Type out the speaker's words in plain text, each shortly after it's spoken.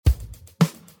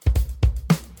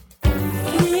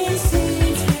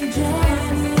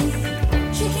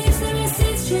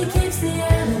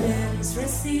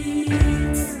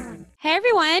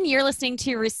everyone. You're listening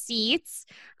to Receipts.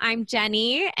 I'm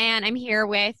Jenny, and I'm here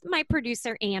with my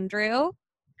producer, Andrew.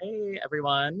 Hey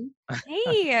everyone.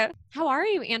 Hey, how are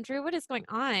you, Andrew? What is going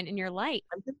on in your life?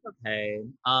 I'm doing okay.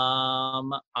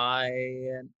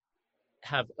 I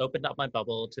have opened up my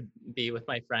bubble to be with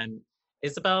my friend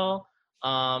Isabel,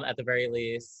 at the very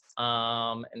least.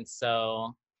 And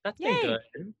so that's been Yay.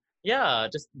 good. Yeah,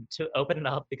 just to open it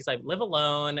up because I live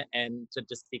alone and to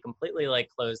just be completely like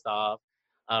closed off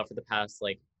for the past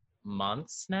like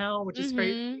months now, which is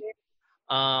crazy.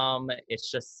 Mm-hmm. It's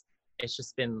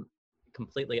just been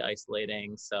completely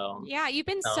isolating. So, Yeah, you've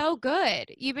been no. so good.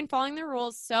 You've been following the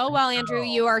rules so I well, Andrew. know.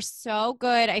 You are so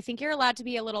good. I think you're allowed to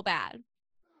be a little bad.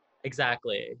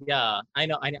 Exactly. Yeah. I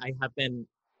know. I have been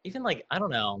even like, I don't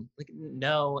know, like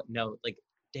no, like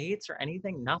dates or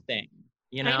anything, nothing,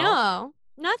 you I know? know.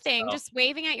 Nothing. So Just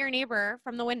waving at your neighbor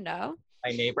from the window.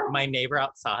 my neighbor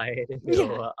outside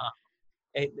who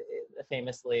Yeah.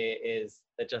 famously is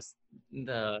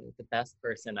the best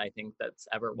person I think that's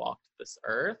ever walked this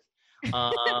earth.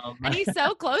 Um, And he's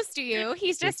so close to you. He's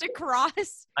he's just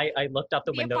across I looked out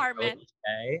the the window earlier apartment.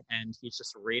 today and he's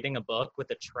just reading a book with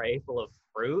a tray full of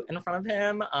fruit in front of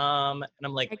him. And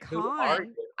I'm like, who are Icon.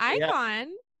 you? Yeah. Icon.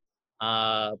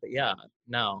 But yeah,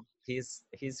 no, he's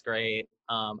great.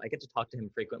 I get to talk to him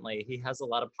frequently. He has a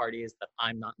lot of parties that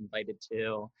I'm not invited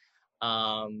to,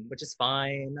 which is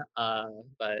fine.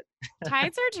 But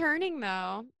Tides are turning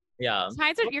though. yeah,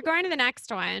 You're going to the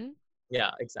next one.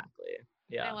 yeah, exactly.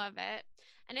 I Yeah. love it.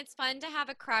 And it's fun to have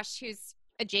a crush who's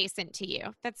adjacent to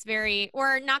you. That's very,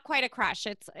 or not quite a crush.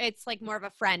 It's like more of a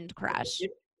friend crush.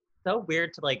 It's so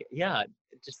weird to like, yeah,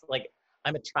 just like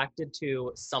I'm attracted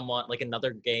to someone like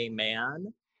another gay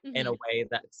man in a Hmm. way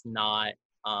that's not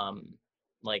um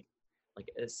like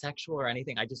sexual or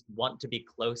anything. I just want to be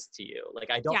close to you.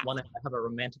 Like I don't Yeah. want to have a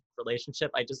romantic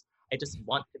relationship. I just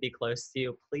want to be close to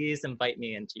you. Please invite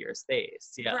me into your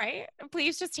space. Yeah. Right.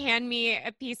 Please just hand me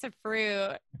a piece of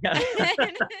fruit. Yeah.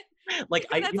 Like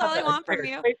Because that's you all have I that want from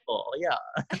entire you. tray full.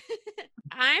 Yeah.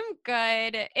 I'm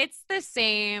good. It's the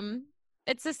same.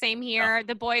 It's the same Yeah. here.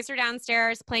 The boys are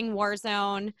downstairs playing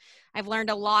Warzone. I've learned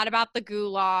a lot about the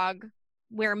gulag,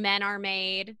 where men are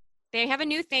made. They have a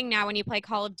new thing now when you play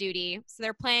Call of Duty. So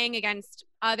they're playing against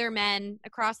other men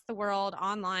across the world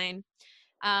online,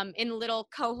 in little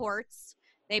cohorts.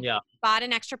 They Yeah. bought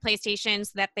an extra PlayStation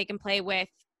so that they can play with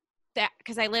that,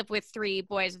 because I live with three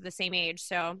boys of the same age.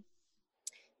 So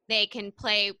they can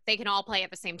all play at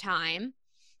the same time.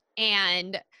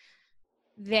 And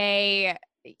they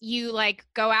you like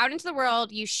go out into the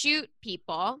world, you shoot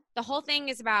people. The whole thing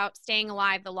is about staying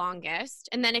alive the longest,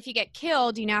 and then if you get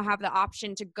killed, you now have the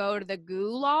option to go to the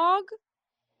gulag.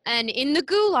 And in the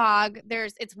gulag,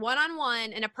 it's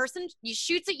one-on-one, and a person you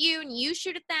shoots at you and you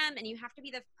shoot at them, and you have to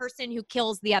be the person who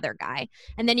kills the other guy,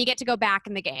 and then you get to go back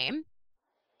in the game.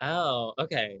 Oh,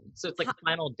 okay. So it's like a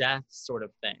final death sort of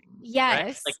thing,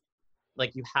 right?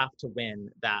 Like Yes, you have to win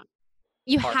that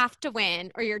you part. have to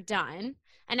win or you're done.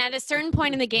 And at a certain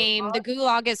point in the game, the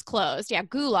gulag is closed. Yeah,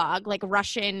 gulag, like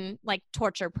Russian, like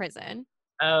torture prison.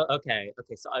 Oh, okay.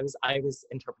 Okay. So I was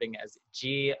interpreting as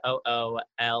GOOLOG,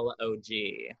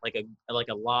 like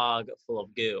a log full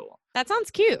of goo. That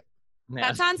sounds cute. Yeah.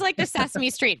 That sounds like the Sesame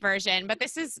Street version, but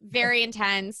this is very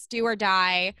intense, do or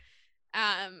die.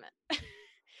 Um,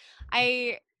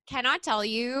 I cannot tell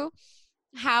you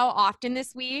how often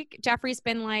this week Jeffrey's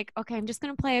been like, okay, I'm just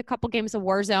going to play a couple games of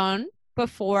Warzone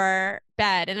before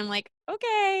bed. And I'm like,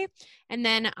 okay. And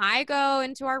then I go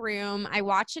into our room. I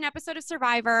watch an episode of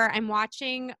Survivor. I'm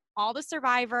watching all the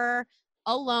Survivor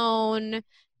alone,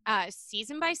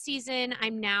 season by season.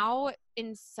 I'm now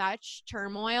in such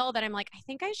turmoil that I'm like, I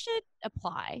think I should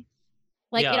apply.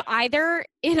 Like Yeah.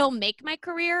 it'll make my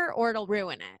career or it'll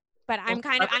ruin it. But Well,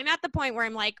 I'm at the point where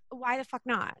I'm like, why the fuck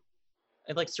not?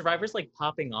 like Survivor's like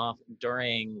popping off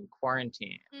during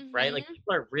quarantine, right? Like Mm-hmm.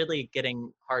 people are really getting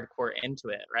hardcore into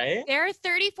it, right? There are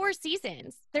 34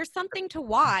 seasons. There's something to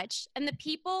watch, and the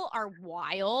people are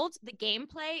wild. The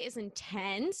gameplay is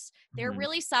intense. They're Mhm.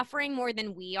 really suffering more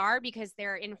than we are because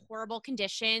they're in horrible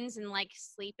conditions and like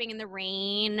sleeping in the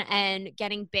rain and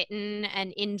getting bitten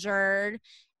and injured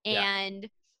Yeah. and,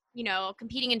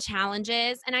 competing in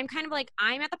challenges. And I'm kind of like,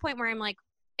 I'm at the point where I'm like,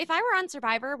 if I were on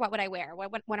Survivor, what would I wear?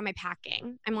 What am I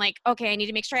packing? I'm like, okay, I need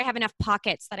to make sure I have enough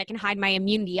pockets that I can hide my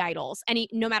immunity idols,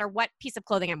 no matter what piece of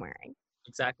clothing I'm wearing.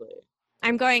 Exactly.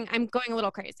 I'm going a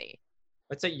little crazy.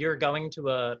 Let's say you're going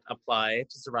to apply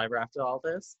to Survivor after all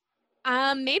this.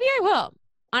 Maybe I will.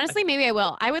 Honestly, maybe I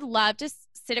will. I would love to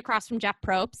sit across from Jeff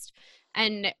Probst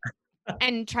and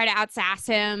try to outsass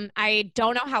him. I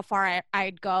don't know how far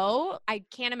I'd go. I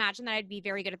can't imagine that I'd be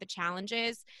very good at the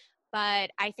challenges.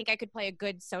 but I think I could play a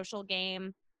good social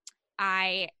game.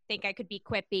 I think I could be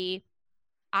quippy.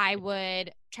 I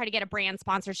would try to get a brand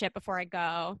sponsorship before I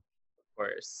go.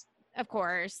 course. Of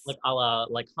course. Like a la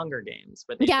like Hunger Games.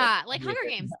 Where they Yeah, like Hunger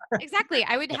Games. Exactly.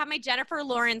 I would have my Jennifer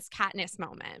Lawrence Katniss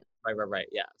moment. Right.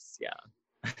 Yes. Yeah.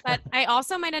 But I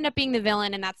also might end up being the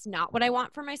villain, and that's not what I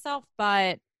want for myself.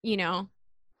 But,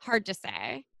 hard to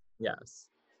say. Yes.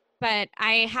 But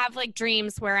I have like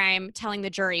dreams where I'm telling the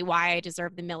jury why I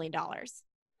deserve the $1 million.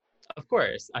 Of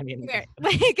course. I mean,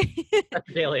 Like, that's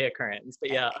a daily occurrence,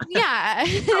 but yeah. yeah,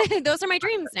 those are my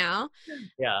dreams now.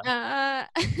 Yeah.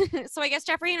 So I guess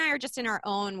Jeffrey and I are just in our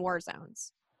own war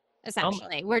zones,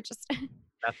 essentially. We're just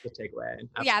that's the takeaway.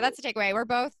 Absolutely. Yeah, that's the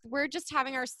takeaway. We're just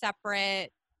having our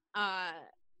separate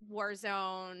war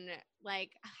zone.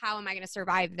 Like, how am I going to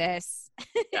survive this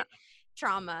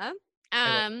trauma?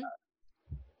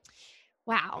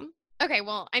 Wow. Okay,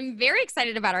 well, I'm very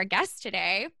excited about our guest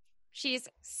today. She's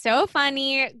so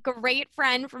funny, great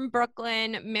friend from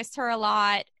Brooklyn. Miss her a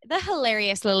lot. The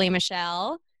hilarious Lily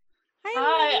Michelle.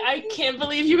 Hi, I can't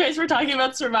believe you guys were talking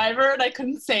about Survivor and I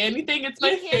couldn't say anything. It's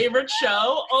my favorite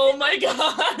show. Oh my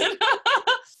God.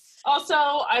 Also,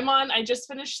 I just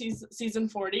finished season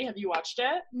 40. Have you watched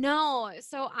it? No.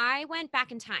 So I went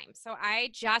back in time. So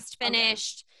I just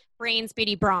finished Brains,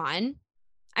 Beauty, Brawn.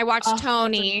 I watched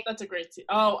Tony. That's a great season.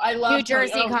 Oh, I love New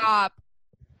Jersey Cop.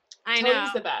 I know.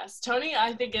 Tony's the best. Tony,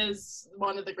 I think, is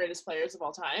one of the greatest players of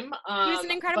all time. He's an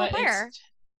incredible player.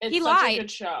 It's he such lied. a good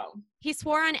show. He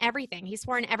swore on everything. He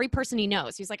swore on every person he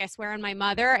knows. He's like, I swear on my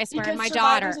mother. I swear on my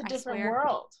daughter. daughter. It's a different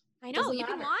world. I know. You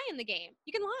can lie in the game.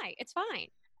 You can lie. It's fine.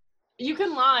 You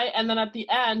can lie, and then at the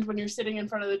end, when you're sitting in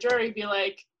front of the jury, be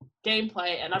like,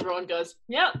 gameplay, and everyone goes,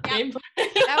 gameplay.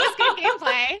 That was good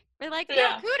gameplay. They're like,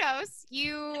 kudos.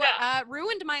 You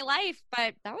ruined my life,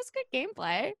 but that was good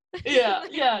gameplay.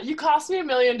 Yeah. You cost me $1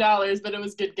 million, but it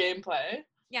was good gameplay.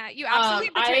 Yeah, you absolutely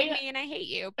betrayed me, and I hate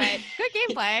you, but good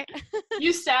gameplay.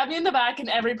 You stabbed me in the back in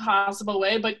every possible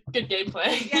way, but good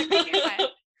gameplay. Yeah, good gameplay.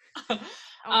 Oh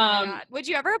my God. Would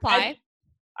you ever apply?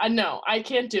 No, I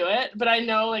can't do it, but I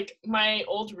know like my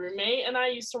old roommate and I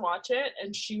used to watch it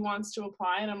and she wants to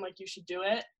apply and I'm like, you should do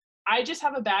it. I just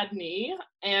have a bad knee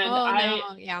and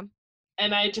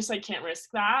and I can't risk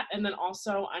that. And then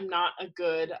also I'm not a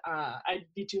good, I'd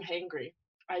be too hangry.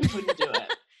 I couldn't do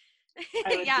it.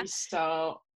 I would be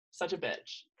such a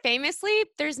bitch. Famously,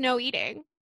 there's no eating.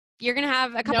 You're going to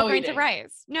have a couple grains of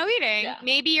rice. No eating. Yeah.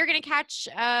 Maybe you're going to catch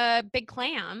a big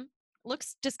clam.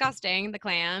 Looks disgusting, the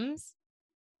clams.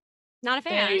 Not a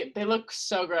fan. They look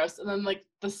so gross. And then like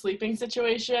the sleeping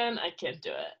situation, I can't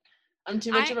do it. I'm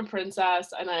too much of a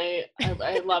princess and I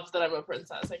love that I'm a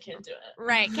princess. I can't do it.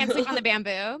 Right. Can't sleep on the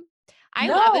bamboo. I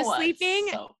love the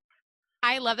sleeping.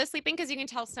 I love the sleeping because you can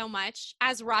tell so much,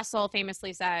 as Russell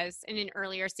famously says in an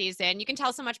earlier season, you can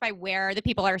tell so much by where the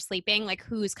people are sleeping, like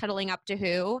who's cuddling up to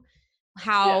who,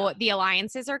 how the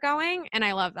alliances are going. And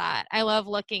I love that. I love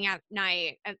looking at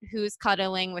night at who's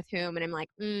cuddling with whom. And I'm like,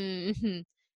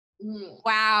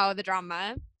 wow, the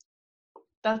drama.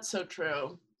 That's so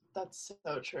true. That's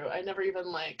so true. I never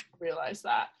even like realized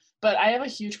that. But I have a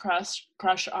huge crush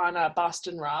on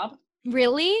Boston Rob.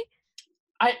 Really?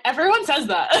 Everyone says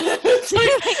that.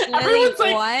 Everyone's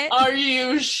like, what? Are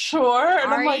you sure?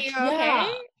 And I'm like,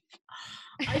 okay?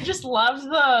 I just love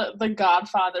the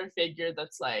godfather figure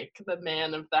that's like the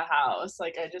man of the house.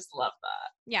 Like, I just love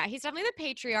that. Yeah, he's definitely the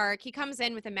patriarch. He comes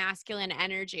in with a masculine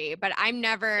energy, but I'm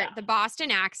never, the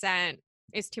Boston accent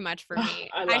is too much for me.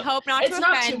 I hope not to offend. It's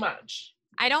not too much.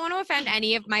 I don't want to offend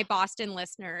any of my Boston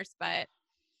listeners, but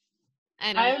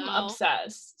I'm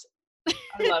obsessed.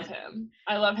 I love him.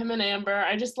 I love him and Amber.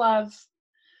 I love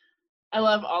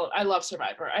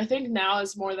Survivor. I think now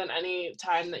is more than any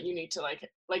time that you need to like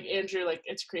Andrew, like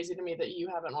it's crazy to me that you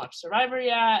haven't watched Survivor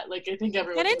yet. Like I think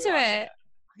everyone get into it.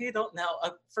 I don't know.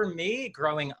 For me,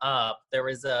 growing up, there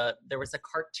was a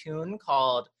cartoon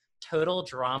called Total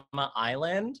Drama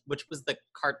Island, which was the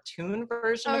cartoon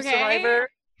version of Survivor.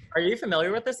 Are you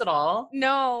familiar with this at all?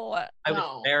 No. I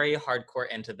was very hardcore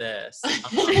into this.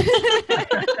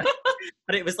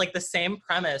 But it was like the same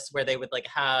premise where they would like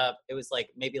have, it was like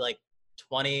maybe like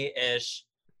 20-ish,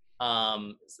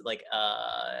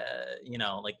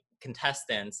 like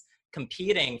contestants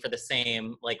competing for the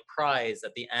same like prize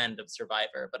at the end of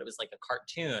Survivor, but it was like a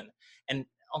cartoon. And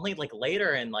only like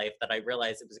later in life that I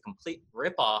realized it was a complete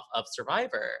ripoff of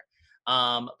Survivor.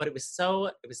 But it was so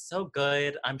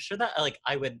good. I'm sure that like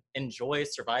I would enjoy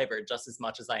Survivor just as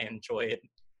much as I enjoyed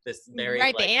this very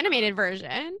the animated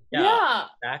version. Yeah.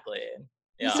 Exactly.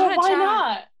 Yeah. So why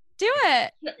not? Do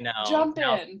it. Jump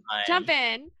in. Jump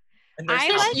in.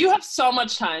 And you have so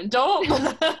much time. Don't.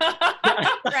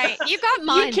 Right. You've got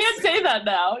months. You can't say that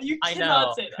now. You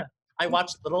cannot say that. I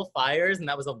watched Little Fires, and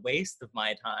that was a waste of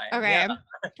my time. Okay. Yeah.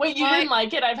 Wait, you didn't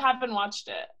like it? I haven't watched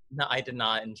it. No, I did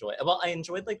not enjoy it. Well, I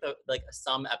enjoyed like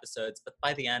some episodes, but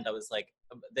by the end, I was like,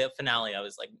 the finale, I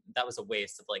was like, that was a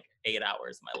waste of like 8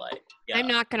 hours of my life. Yeah. I'm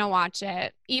not gonna watch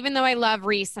it, even though I love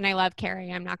Reese and I love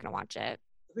Carrie. I'm not gonna watch it.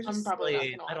 I'm probably not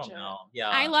gonna watch I don't it. know. Yeah.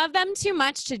 I love them too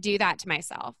much to do that to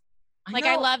myself.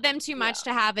 I love them too much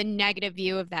to have a negative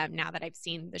view of them now that I've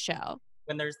seen the show.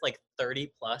 When there's like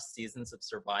 30 plus seasons of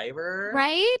Survivor.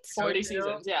 Right? 40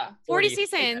 seasons, yeah. 40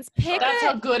 seasons. That's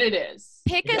how good it is.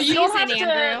 Pick a But season, you don't have to,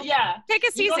 Andrew. yeah. Pick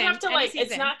a season. You don't have to like, season.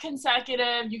 it's not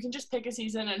consecutive. You can just pick a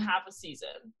season and have a season.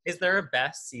 Is there a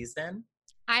best season?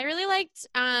 I really liked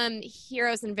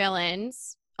Heroes and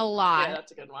Villains a lot. Yeah,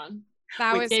 that's a good one.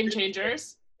 That was Game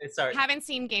Changers. Sorry. Haven't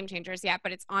seen Game Changers yet,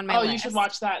 but it's on my list. Oh, you should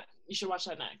watch that. You should watch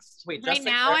that next. Wait, right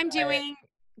now I'm doing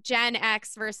Gen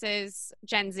X versus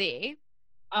Gen Z.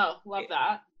 Oh, love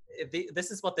that. This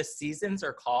is what the seasons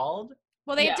are called?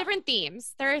 Well, they have different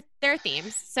themes. They're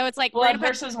themes. So it's like Blood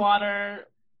versus Water.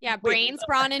 Yeah, Brains,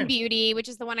 Brawn, and Beauty, which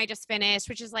is the one I just finished,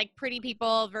 which is like pretty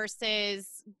people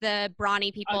versus the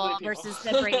brawny people versus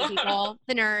the brainy people,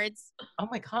 the nerds. Oh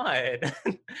my God.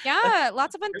 Yeah,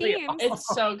 lots of fun Really themes. It's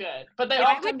so good. But they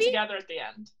all come together at the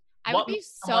end. I would be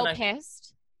so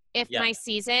pissed if my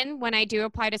season, when I do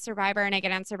apply to Survivor and I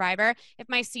get on Survivor, if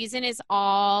my season is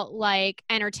all like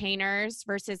entertainers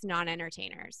versus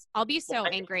non-entertainers. I'll be so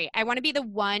angry. I want to be the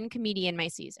one comedian my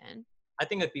season. I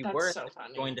think it'd be worth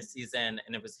going to season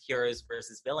and it was heroes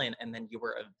versus villain, and then you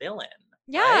were a villain.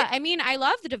 Yeah, right? I mean, I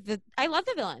love the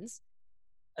villains.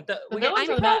 The villains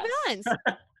I'm pro villains.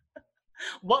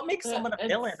 What makes someone a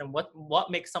villain, and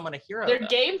what makes someone a hero? Their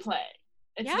gameplay.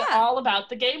 It's all about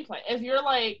the gameplay. If you're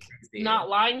like not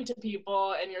lying to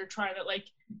people and you're trying to like,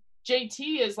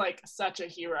 JT is like such a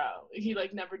hero. He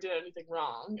like never did anything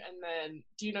wrong. And then,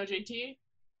 do you know JT?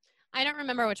 I don't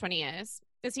remember which one he is.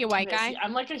 Is he a white guy?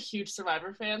 I'm like a huge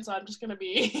Survivor fan, so I'm just gonna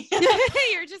be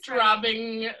you're just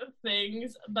dropping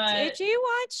things. But did you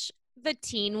watch the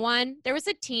teen one? There was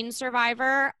a teen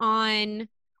Survivor on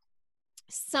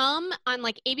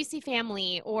like ABC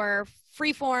Family or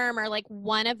Freeform or like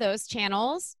one of those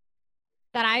channels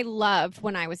that I loved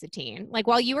when I was a teen. Like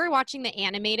while you were watching the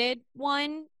animated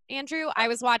one, Andrew, I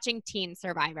was watching Teen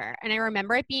Survivor, and I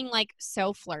remember it being like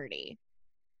so flirty.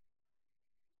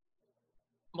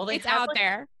 Well, it's out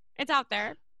there. It's out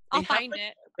there. I'll find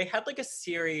it. They had like a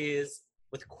series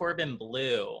with Corbin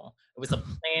Bleu. It was a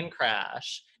plane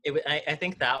crash. I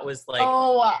think that was like.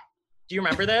 Oh. Do you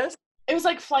remember this? It was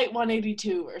like Flight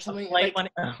 182 or something.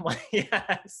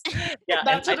 Yes. Yeah.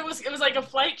 That's what it was. It was like a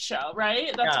flight show,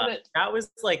 right? That's what it.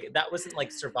 That wasn't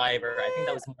like Survivor. I think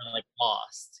that was more like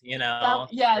Lost. You know.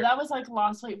 That was like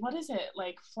Lost. Wait, what is it?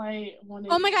 Like Flight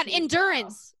 182. Oh my God,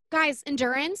 Endurance, guys!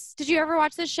 Endurance. Did you ever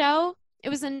watch this show? It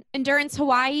was in Endurance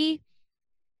Hawaii.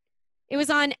 It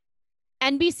was on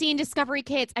NBC and Discovery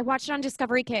Kids. I watched it on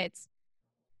Discovery Kids.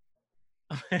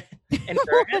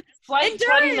 Endurance? Flight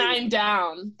 29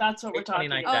 down. That's what we're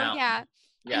talking about. Down. Oh, yeah.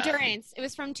 Endurance. It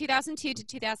was from 2002 to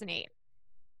 2008.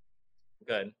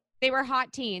 Good. They were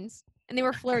hot teens, and they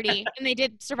were flirty, and they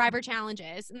did Survivor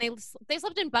challenges, and they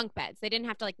slept in bunk beds. They didn't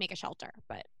have to, like, make a shelter,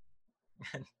 but...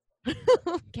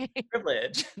 Okay.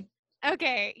 Privilege.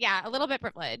 Okay, yeah, a little bit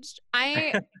privileged.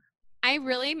 I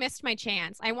really missed my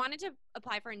chance. I wanted to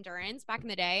apply for Endurance back in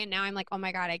the day, and now I'm like, oh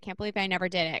my God, I can't believe I never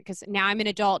did it, because now I'm an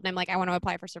adult, and I'm like, I want to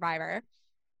apply for Survivor.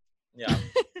 Yeah.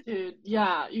 Dude,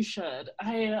 yeah, you should.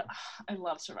 I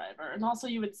love Survivor. And also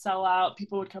you would sell out.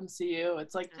 People would come see you.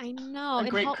 It's like I know. a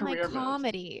great helped career my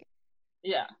comedy.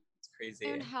 Move. Yeah. It's crazy.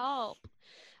 It would help.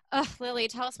 Ugh, Lily,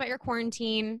 tell us about your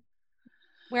quarantine.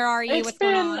 Where are you? What's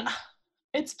going on?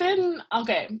 It's been,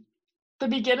 okay. The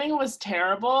beginning was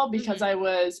terrible because I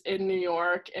was in New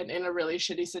York and in a really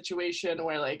shitty situation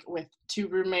where like with 2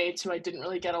 roommates who I didn't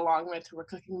really get along with, who were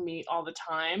cooking meat all the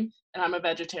time, and I'm a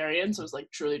vegetarian, so it was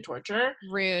like truly torture.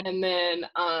 Rude. And then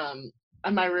and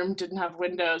my room didn't have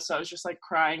windows, so I was just like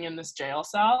crying in this jail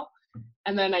cell.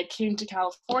 And then I came to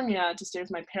California to stay with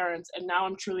my parents, and now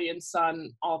I'm truly in sun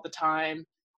all the time.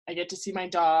 I get to see my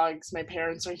dogs. My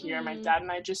parents are here. My dad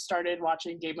and I just started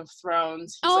watching Game of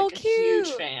Thrones. He's like a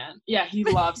huge fan. Yeah, he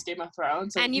loves Game of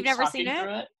Thrones. So and you've never seen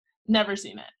it? Never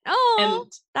seen it. Oh,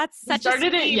 and that's such a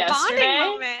sweet bonding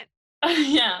moment.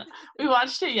 Yeah, we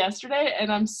watched it yesterday,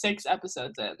 and I'm 6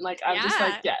 episodes in. Like, I'm just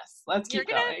like, yes, let's keep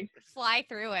going. You're gonna fly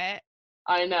through it.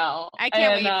 I know. I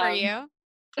can't wait for you.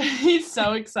 He's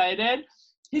so excited.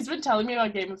 he's been telling me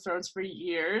about Game of Thrones for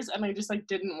years, and I just like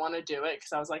didn't want to do it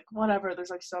because I was like, whatever.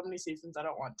 There's like so many seasons I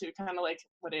don't want to. Kind of like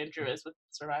what Andrew is with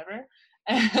Survivor,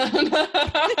 and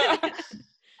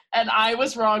and I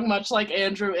was wrong, much like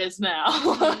Andrew is now.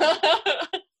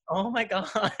 Oh my God.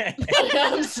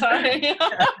 I'm sorry.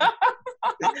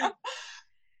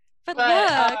 But look,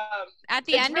 um, at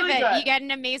the it's end really of it, good. you get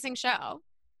an amazing show.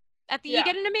 You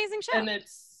get an amazing show. And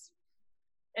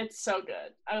it's so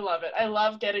good. I love it. I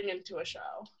love getting into a show.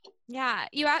 Yeah,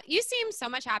 you seem so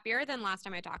much happier than last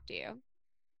time I talked to you,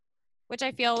 which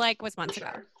I feel like was months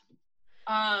ago.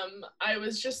 I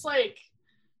was just like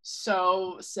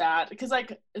so sad because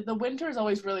like the winter is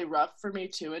always really rough for me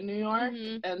too in New York,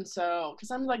 and so because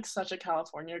I'm like such a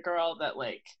California girl that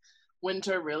like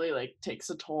winter really like takes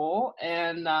a toll,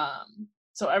 and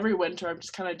so every winter I'm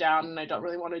just kind of down and I don't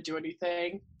really want to do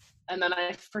anything, and then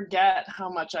I forget how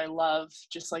much I love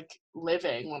just like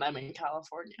living when I'm in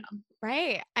California.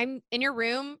 Right. I'm in your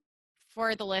room,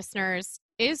 for the listeners,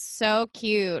 is so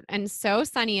cute and so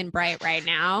sunny and bright right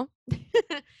now.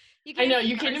 I know,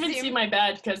 you can't even see my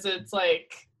bed because it's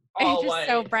like all it's just white.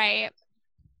 so bright.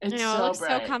 It's it looks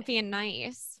so comfy and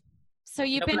nice. So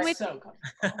you've been with. So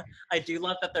comfortable. I do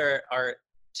love that there are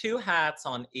 2 hats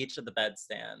on each of the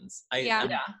bedstands.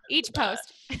 Each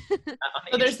post.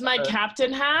 So there's my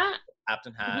captain hat.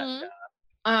 Captain hat. Mm-hmm.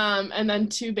 Yeah. And then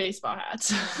 2 baseball hats.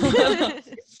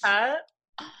 Hat?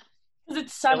 Because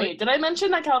it's sunny. Really? Did I mention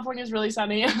that California is really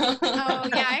sunny? Oh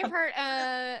yeah, I've heard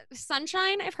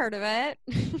sunshine. I've heard of it.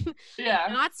 Yeah.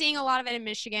 I'm not seeing a lot of it in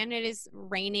Michigan. It is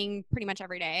raining pretty much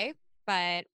every day,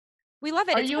 but we love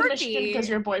it. Are you in Michigan because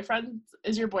your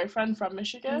boyfriend from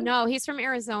Michigan? No, he's from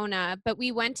Arizona, but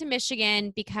we went to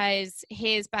Michigan because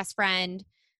his best friend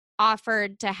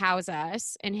offered to house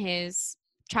us in his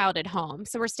childhood home.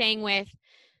 So we're staying with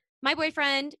my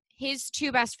boyfriend, his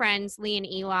 2 best friends, Lee and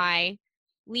Eli,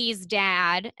 Lee's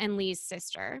dad, and Lee's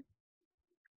sister.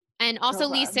 And also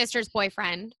Lee's sister's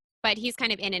boyfriend, but he's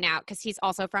kind of in and out because he's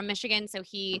also from Michigan. So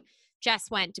he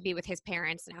just went to be with his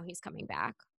parents. Now he's coming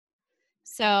back.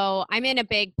 So I'm in a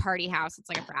big party house. It's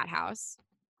like a frat house.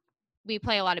 We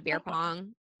play a lot of beer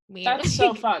pong. That's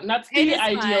so fun. That's the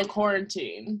ideal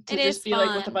quarantine. To just be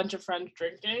like with a bunch of friends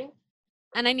drinking.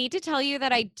 And I need to tell you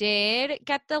that I did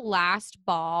get the last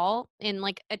ball in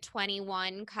like a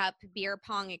 21 cup beer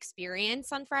pong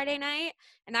experience on Friday night.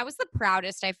 And that was the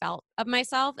proudest I felt of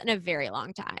myself in a very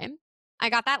long time. I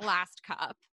got that last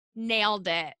cup, nailed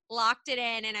it, locked it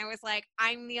in. And I was like,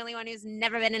 I'm the only one who's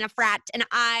never been in a frat and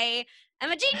I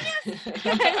am a genius.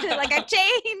 Like I've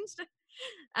changed.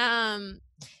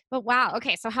 But wow.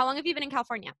 Okay. So how long have you been in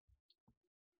California?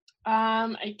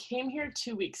 I came here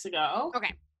 2 weeks ago.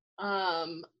 Okay.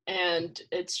 And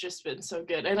it's just been so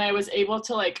good. And I was able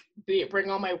to like bring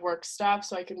all my work stuff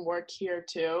so I can work here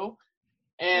too.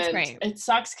 And it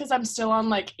sucks because I'm still on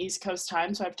like East Coast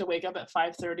time, so I have to wake up at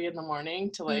 5:30 in the morning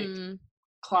to like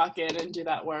clock in and do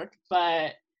that work.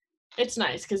 But it's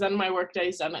nice because then my work day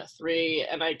is done at 3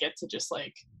 and I get to just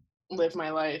like live my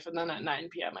life. And then at 9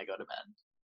 p.m. I go to bed.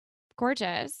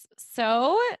 Gorgeous.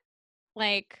 So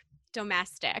like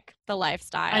domestic, the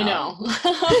lifestyle. I know.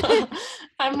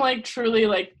 I'm like truly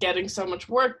like getting so much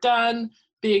work done,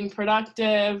 being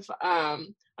productive.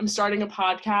 I'm starting a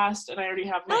podcast and I already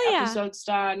have my episodes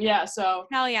done. Yeah, so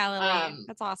hell yeah, Lily.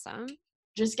 That's awesome.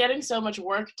 Just getting so much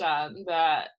work done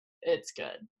that it's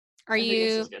good. Are you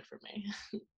this is good for me.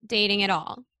 Dating at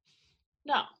all?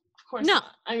 No, of course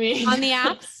not. I mean on the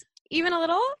apps? Even a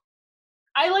little?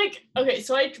 I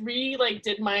so I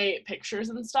did my pictures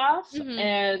and stuff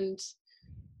and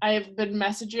I've been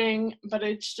messaging, but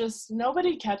it's just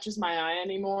nobody catches my eye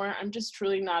anymore. I'm just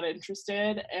truly not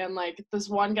interested. And like this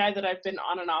one guy that I've been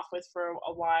on and off with for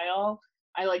a while,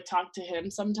 I like talk to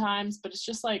him sometimes, but it's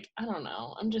just like, I don't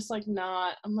know. I'm just like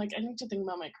I need to think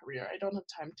about my career. I don't have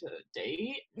time to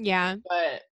date. Yeah.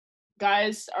 But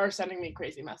guys are sending me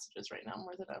crazy messages right now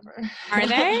more than ever. Are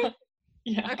they?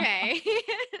 Yeah. Okay.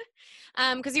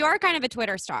 Because you are kind of a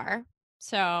Twitter star.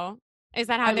 So is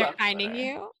that how they're finding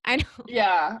you? I know.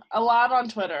 Yeah, a lot on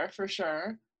Twitter for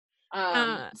sure.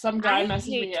 Some guy messaged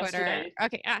me yesterday.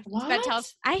 Okay,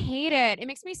 what? I hate it. It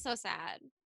makes me so sad.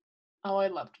 Oh, I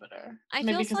love Twitter. I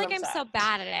feel like I'm so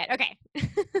bad at it. Okay.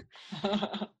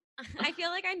 I feel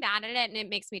like I'm bad at it and it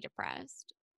makes me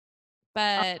depressed.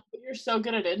 But you're so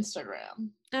good at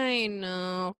Instagram. I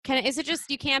know. Is it just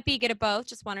you can't be good at both,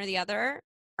 just one or the other?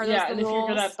 Are those and if you're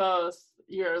good at both,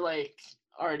 you're like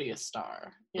already a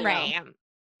star. Right.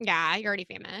 Yeah, you're already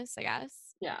famous, I guess.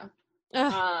 Yeah.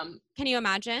 Can you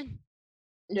imagine?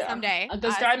 Yeah. Someday.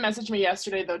 This guy messaged me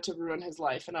yesterday though to ruin his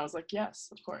life, and I was like, yes,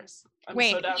 of course. I'm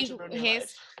so down to ruin your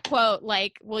life. Quote,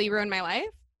 like, will you ruin my life?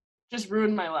 just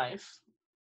ruined my life.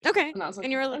 Okay. And I was like,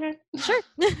 and you were like, okay. sure.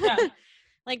 Yeah.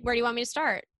 Like, where do you want me to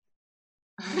start?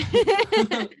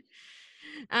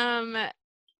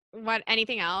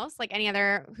 Anything else? Like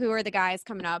who are the guys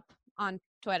coming up on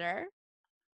Twitter?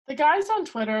 The guys on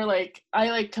Twitter, like, I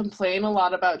like complain a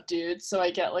lot about dudes, so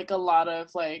I get like a lot of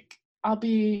like, I'll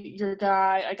be your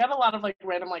guy. I got a lot of like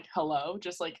random like hello,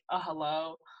 just like a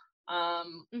hello.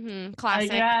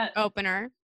 Classic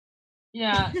opener.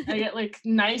 Yeah, I get like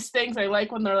nice things. I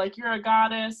like when they're like, you're a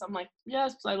goddess. I'm like,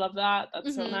 yes, I love that.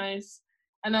 That's so nice.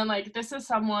 And then like, this is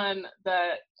someone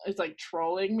that is like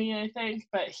trolling me, I think,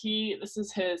 but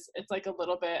it's like a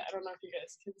little bit, I don't know if you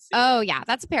guys can see. Oh yeah,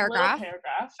 that's a paragraph.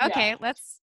 Okay, yeah.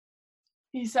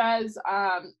 He says,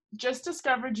 just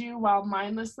discovered you while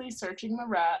mindlessly searching the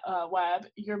web.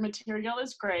 Your material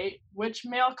is great. Which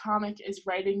male comic is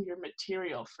writing your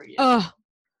material for you?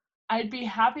 I'd be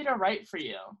happy to write for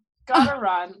you. Gotta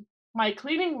run. My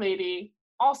cleaning lady,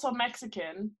 also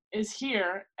Mexican, is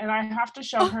here, and I have to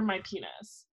show her my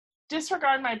penis.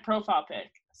 Disregard my profile pic.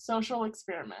 Social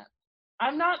experiment.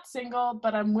 I'm not single,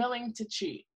 but I'm willing to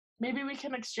cheat. Maybe we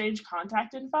can exchange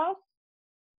contact info?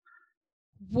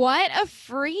 What a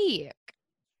freak.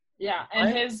 Yeah,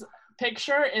 and his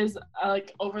picture is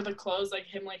like over the clothes, like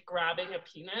him like grabbing a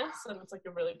penis, and it's like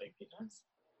a really big penis.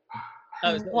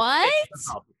 What?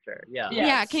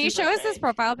 Yeah. Can you show us this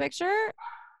profile picture?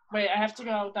 Wait, I have to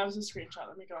go. That was a screenshot.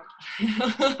 Let me go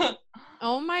on.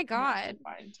 Oh my God.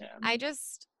 Find him.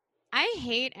 I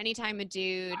hate anytime a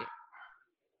dude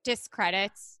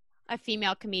discredits a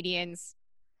female comedian's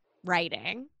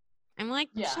writing. I'm like,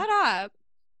 shut up.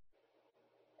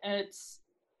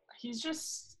 He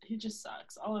just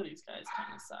sucks. All of these guys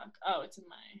kind of suck. Oh, it's in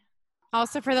my.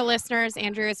 Also, for the listeners,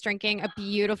 Andrew is drinking a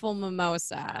beautiful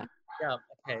mimosa. Yeah.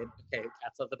 Okay.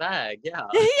 Cat's out the bag. Yeah.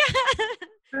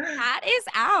 Cat is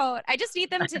out. I just need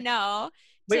them to know.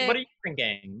 Wait, what are you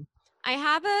drinking? I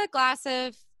have a glass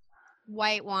of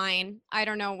white wine. I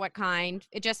don't know what kind.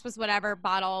 It just was whatever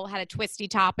bottle had a twisty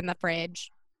top in the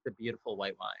fridge. The beautiful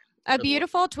white wine. A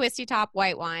beautiful twisty top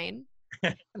white wine.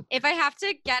 If I have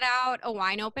to get out a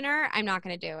wine opener, I'm not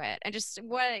going to do it. I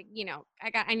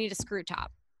need a screw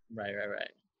top. Right.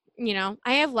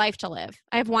 I have life to live.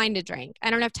 I have wine to drink. I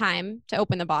don't have time to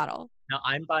open the bottle. No,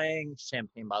 I'm buying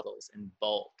champagne bottles in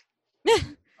bulk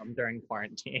during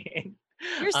quarantine.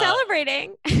 You're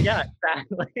celebrating. Yeah,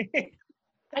 exactly.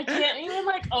 I can't even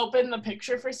like open the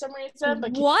picture for some reason.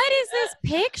 But what is this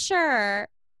picture?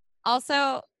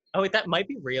 Also. Oh, wait, that might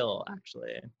be real,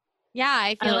 actually.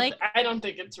 Yeah, I don't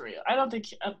think it's real. I don't think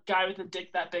a guy with a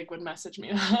dick that big would message me.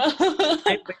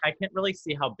 I can't really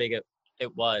see how big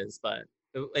it was, but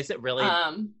is it really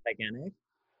gigantic?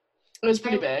 It was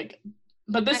pretty big.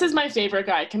 But this is my favorite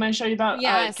guy. Can I show you about?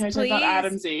 Yes, can I talk about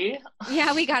Adam Z?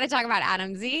 Yeah, we got to talk about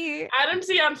Adam Z. Adam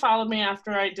Z unfollowed me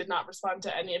after I did not respond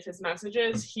to any of his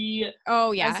messages. He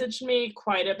messaged me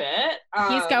quite a bit.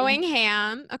 He's going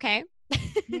ham. Okay.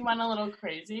 He went a little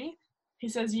crazy. He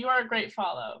says, "You are a great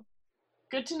follow.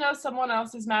 Good to know someone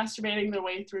else is masturbating their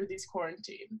way through these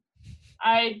quarantine.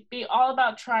 I'd be all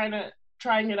about trying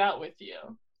it out with you.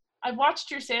 I've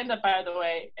watched your stand-up, by the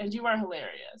way, and you are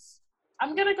hilarious.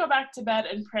 I'm going to go back to bed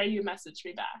and pray you message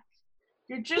me back.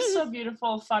 You're just so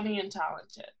beautiful, funny, and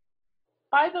talented.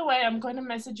 By the way, I'm going to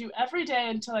message you every day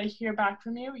until I hear back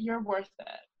from you. You're worth it.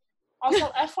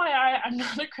 Also, FYI, I'm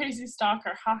not a crazy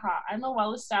stalker. Haha. I'm a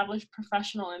well-established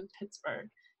professional in Pittsburgh.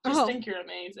 Just think you're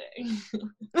amazing."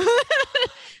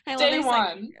 Day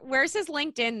one. Where's his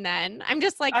LinkedIn then? I'm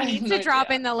just like, he needs to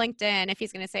drop in the LinkedIn if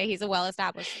he's going to say he's a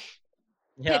well-established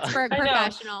Pittsburgh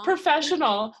professional.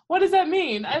 Professional. What does that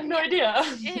mean? I have no idea.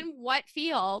 In what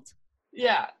field?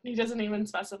 Yeah, he doesn't even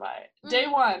specify. Day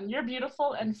one, you're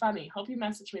beautiful and funny. Hope you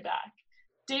message me back.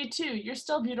 Day two, you're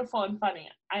still beautiful and funny.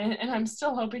 And I'm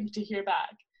still hoping to hear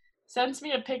back. Sends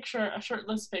me a picture, a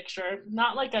shirtless picture,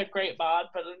 not like a great bod,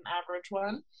 but an average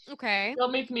one. Okay. You'll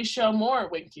make me show more,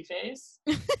 winky face.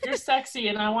 You're sexy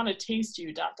and I want to taste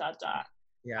you, ...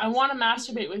 Yes. I want to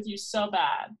masturbate with you so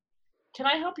bad. Can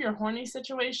I help your horny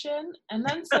situation? And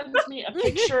then sends me a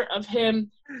picture of him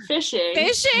fishing.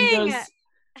 Fishing! Goes,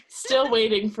 still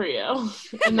waiting for you.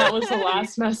 And that was the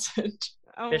last message.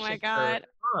 Oh fishing my God.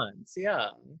 Months,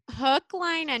 yeah. Hook,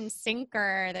 line, and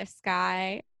sinker, this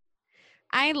guy.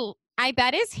 I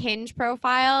bet his Hinge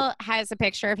profile has a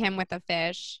picture of him with a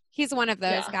fish. He's one of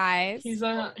those guys. He's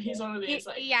one of these.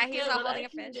 He's holding a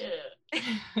fish.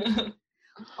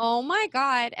 Oh my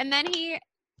God. And then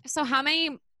so how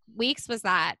many weeks was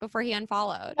that before he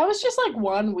unfollowed? That was just like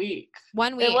 1 week.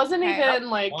 1 week. It wasn't even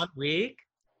like 1 week.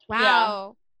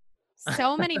 Wow. Yeah.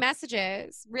 So many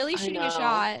messages. Really shooting a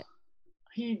shot.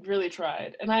 He really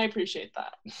tried, and I appreciate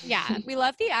that. Yeah, we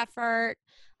love the effort.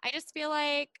 I just feel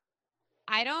like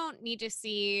I don't need to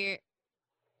see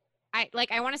I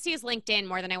want to see his LinkedIn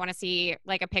more than I want to see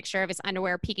like a picture of his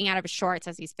underwear peeking out of his shorts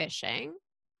as he's fishing.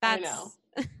 That's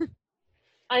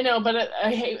I know, but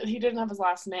I hate he didn't have his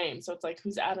last name, so it's like,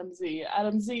 who's Adam Z?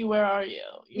 Adam Z, where are you?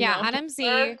 Adam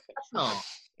Z.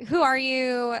 Who are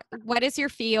you? What is your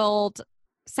field?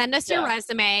 Send us your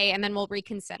resume, and then we'll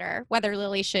reconsider whether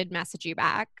Lily should message you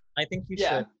back. I think you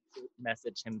should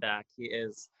message him back. He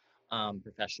is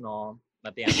professional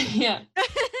at the end. Yeah.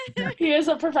 He is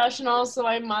a professional, so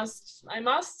I must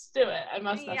do it. I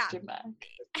must message him back.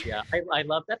 Yeah, I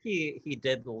love that he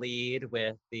did lead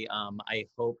with the I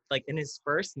hope, like in his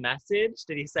first message,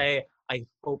 did he say, I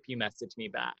hope you message me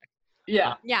back?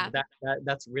 Yeah.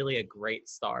 That's really a great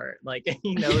start. Like,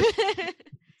 he knows.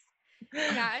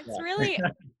 It's really,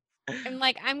 and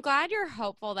like, I'm glad you're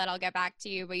hopeful that I'll get back to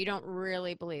you, but you don't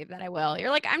really believe that I will.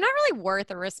 You're like, I'm not really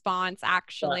worth a response,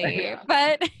 actually.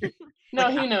 But no,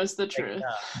 he knows the truth.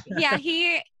 Yeah,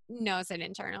 he knows it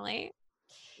internally.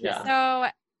 Yeah.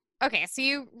 So, okay, so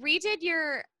you redid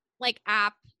your like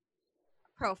app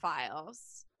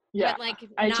profiles. Yeah. But, like,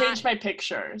 I changed my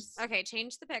pictures. Okay,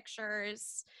 changed the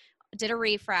pictures, did a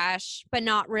refresh, but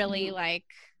not really like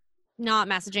not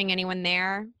messaging anyone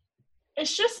there.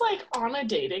 It's just like on a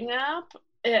dating app.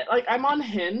 Like I'm on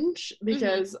Hinge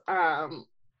because I'm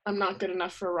not good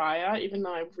enough for Raya, even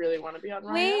though I really want to be on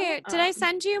Raya. Wait, did I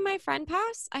send you my friend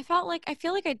pass? I feel like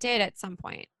I did at some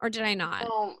point, or did I not?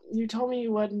 Oh, you told me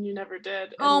you would and you never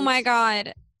did. Oh my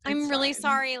God. I'm really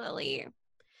sorry, Lily.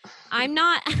 I'm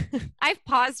not, I've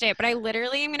paused it, but I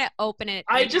literally am going to open it.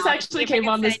 I just actually came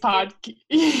on this podcast.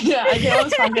 Yeah, I came on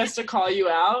this podcast to call you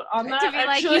out on that. To be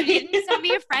like, you didn't send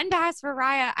me a friend pass for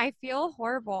Raya. I feel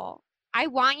horrible. I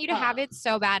want you to have it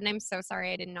so bad, and I'm so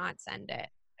sorry I did not send it.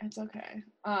 It's okay.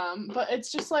 But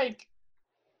it's just like,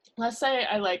 let's say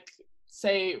I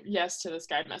say yes to this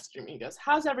guy messaging me. He goes,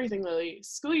 how's everything, Lily?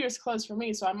 School year's closed for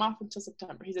me, so I'm off until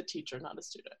September. He's a teacher, not a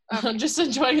student. I'm just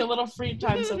enjoying a little free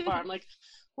time so far. I'm like,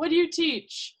 what do you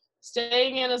teach?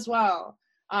 Staying in as well.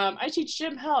 I teach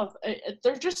gym health.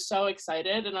 They're just so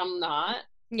excited, and I'm not.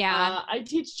 Yeah. I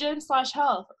teach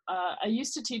gym/health. I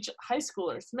used to teach high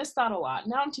schoolers. Missed that a lot.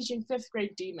 Now I'm teaching 5th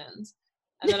grade demons.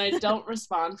 And then I don't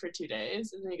respond for 2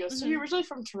 days. And then he goes, so you're originally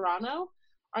from Toronto?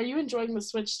 Are you enjoying the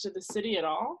switch to the city at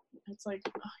all? It's like,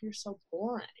 oh, you're so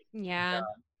boring. Yeah.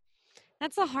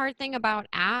 That's the hard thing about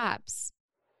apps.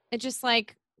 It's just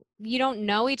like, you don't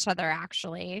know each other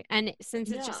actually. And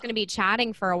since it's just going to be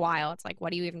chatting for a while, it's like,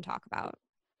 what do you even talk about?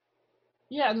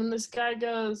 Yeah. And then this guy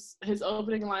goes, his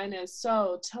opening line is,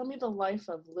 so tell me the life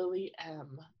of Lily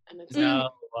M. And it's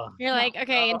you're like,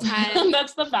 okay, intense.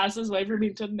 That's the fastest way for me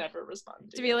to never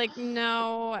respond to be like,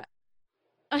 no.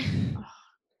 And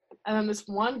then this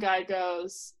one guy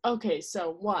goes, okay,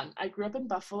 so 1, I grew up in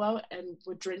Buffalo and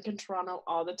would drink in Toronto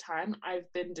all the time.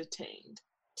 I've been detained.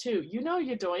 2, you know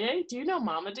Yodoye? Do you know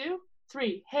Mamadou?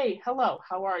 3, hey, hello,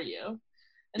 how are you?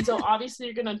 And so obviously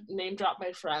you're going to name drop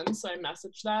my friends. So I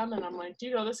message them and I'm like, do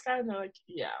you know this guy? And they're like,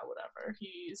 yeah, whatever.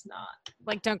 He's not.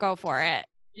 Like, don't go for it.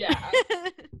 Yeah.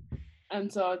 And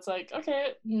so it's like, okay,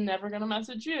 never going to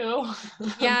message you.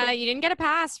 Yeah, you didn't get a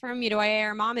pass from Yodoye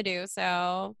or Mamadou,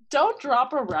 so. Don't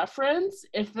drop a reference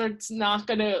if it's not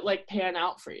going to, like, pan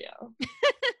out for you.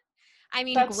 I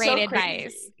mean, that's great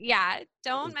advice. Yeah,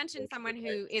 don't mention someone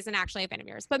who isn't actually a fan of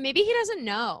yours. But maybe he doesn't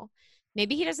know.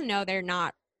 Maybe he doesn't know they're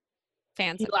not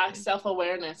fans. He lacks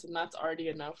self-awareness, and that's already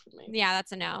a no for me. Yeah,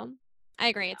 that's a no. I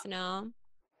agree. It's a no.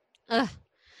 Ugh.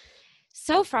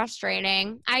 So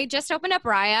frustrating. I just opened up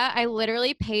Raya. I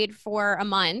literally paid for a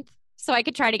month so I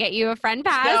could try to get you a friend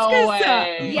pass. No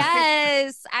way.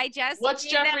 Yes. I just. What's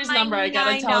Jeffrey's number? I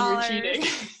gotta tell him you're cheating.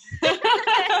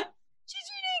 She's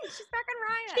cheating. She's back on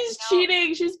Raya. She's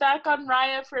cheating. She's back on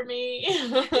Raya for me.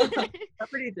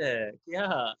 Pretty dick.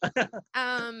 Yeah.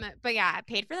 But yeah, I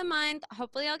paid for the month.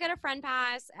 Hopefully I'll get a friend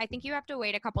pass. I think you have to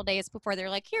wait a couple days before they're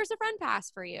like, here's a friend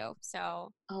pass for you.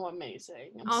 So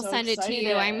amazing. I'll send it to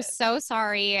you. I'm so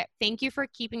sorry. Thank you for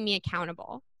keeping me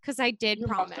accountable. Because I did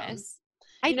promise.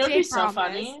 You know what'd be so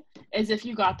funny is if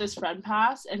you got this friend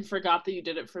pass and forgot that you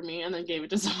did it for me and then gave it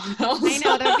to someone else. I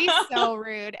know, that'd be so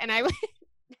rude. And I would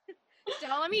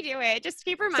don't let me do it. Just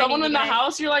keep reminding someone in the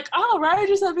house, you're like, oh, Ryan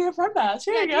just sent me a friend pass.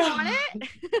 Here you go. Do you want it?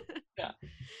 Yeah.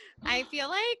 I feel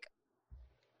like,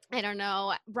 I don't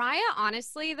know. Raya,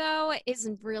 honestly, though, is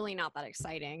really not that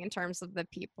exciting in terms of the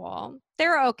people.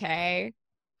 They're okay.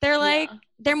 They're like,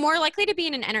 they're more likely to be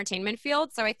in an entertainment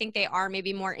field. So I think they are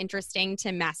maybe more interesting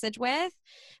to message with.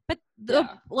 But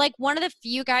like one of the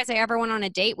few guys I ever went on a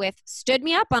date with stood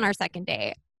me up on our second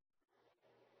date.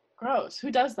 gross.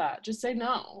 Who does that? Just say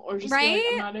no, or just be like,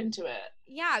 I'm not into it.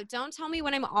 Yeah, don't tell me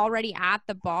when I'm already at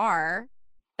the bar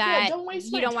that don't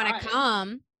waste you don't want to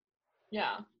come.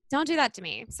 Yeah. Don't do that to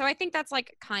me. So I think that's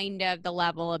like kind of the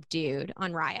level of dude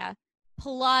on Raya.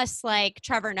 Plus like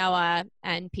Trevor Noah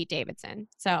and Pete Davidson.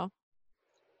 So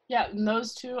yeah, and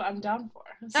those two I'm down for.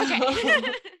 So.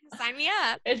 Okay. Sign me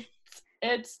up.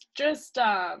 It's just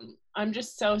I'm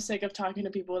just so sick of talking to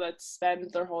people that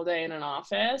spend their whole day in an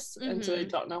office and so they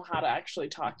don't know how to actually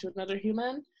talk to another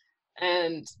human,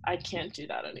 and I can't do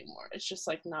that anymore. It's just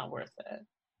like not worth it.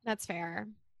 That's fair.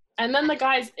 And then the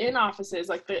guys in offices,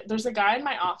 like there's a guy in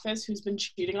my office who's been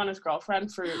cheating on his girlfriend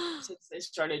since they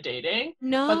started dating.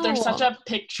 No. But they're such a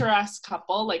picturesque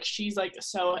couple. Like she's like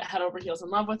so head over heels in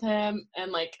love with him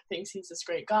and like thinks he's this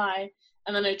great guy.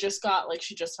 And then it just got like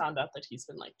she just found out that he's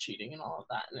been like cheating and all of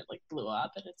that, and it like blew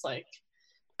up. And it's like,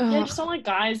 yeah, I just don't like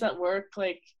guys that work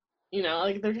like, you know,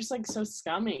 like they're just like so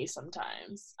scummy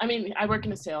sometimes. I mean, I work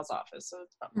in a sales office, so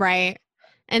it's probably right.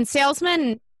 And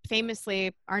salesmen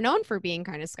famously are known for being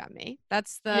kind of scummy.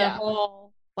 That's the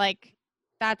whole like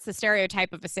that's the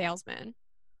stereotype of a salesman.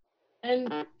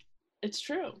 And it's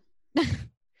true.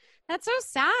 That's so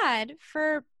sad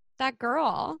for that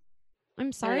girl.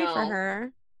 I'm sorry for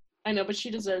her. I know, but she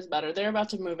deserves better. They're about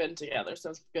to move in together, so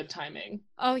it's good timing.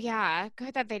 Oh yeah,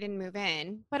 good that they didn't move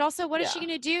in. But also, what is she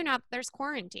gonna do now that there's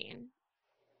quarantine?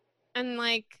 And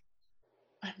like,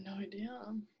 I have no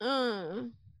idea.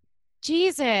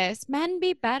 Jesus, men,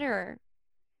 be better.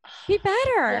 Be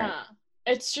better. Yeah,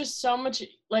 it's just so much.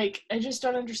 Like, I just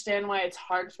don't understand why it's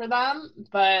hard for them.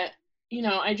 But you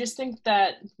know, I just think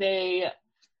that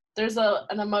there's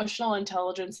an emotional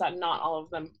intelligence that not all of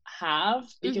them have,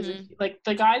 because like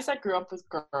the guys that grew up with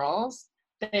girls,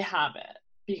 they have it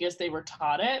because they were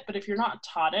taught it. But if you're not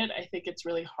taught it, I think it's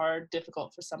really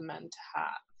difficult for some men to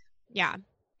have. Yeah.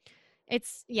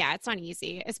 It's not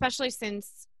easy, especially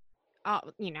since,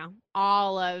 you know,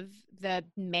 all of the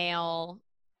male,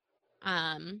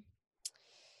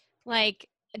 like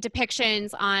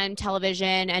depictions on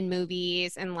television and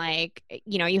movies, and like,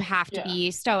 you know, you have to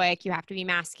be stoic, you have to be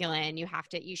masculine, you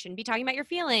shouldn't be talking about your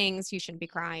feelings, you shouldn't be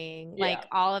crying. Like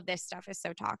all of this stuff is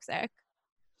so toxic.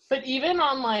 But even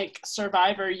on like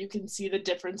Survivor, you can see the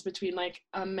difference between like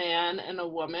a man and a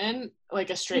woman, like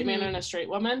a straight man and a straight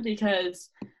woman, because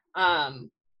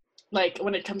like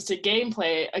when it comes to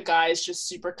gameplay, a guy's just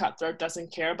super cutthroat, doesn't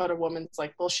care, but a woman's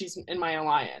like, well, she's in my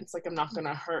alliance, like I'm not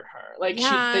gonna hurt her. Like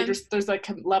there's like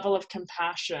a level of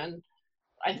compassion.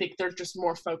 I think they're just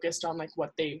more focused on like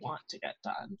what they want to get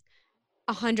done.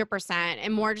 100%,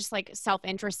 and more just like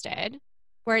self-interested,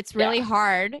 where it's really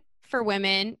hard for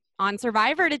women on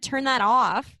Survivor to turn that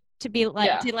off, to be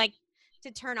like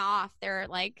to turn off their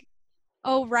like,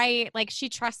 oh right, like she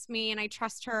trusts me and I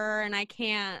trust her and I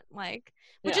can't, like,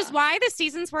 which is why the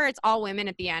seasons where it's all women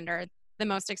at the end are the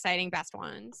most exciting, best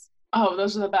ones. Oh,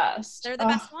 those are the best. They're the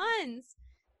best ones,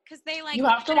 because they like. You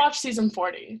have to watch season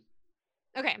 40.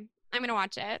 Okay, I'm gonna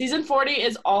watch it. Season 40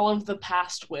 is all of the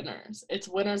past winners. It's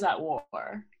winners at war.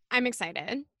 I'm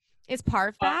excited. Is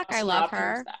Parv back? I love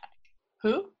her.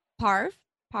 Who? Parv?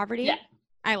 Poverty? Yeah.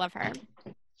 I love her.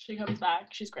 She comes back.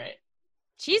 She's great.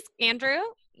 She's Andrew.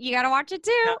 You gotta watch it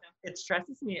too. Yeah, it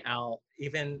stresses me out.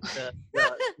 Even the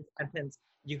sentence,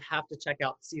 you have to check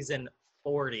out season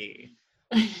 40.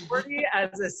 40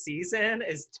 as a season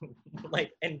is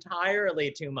like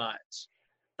entirely too much.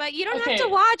 But you don't have to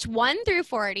watch 1 through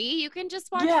 40. You can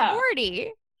just watch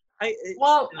 40.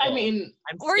 I mean,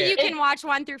 or you can watch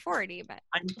 1 through 40,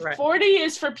 but 40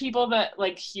 is for people that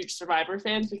like huge Survivor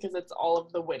fans, because it's all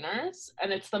of the winners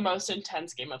and it's the most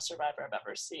intense game of Survivor I've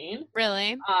ever seen.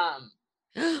 Really?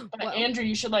 But Andrew,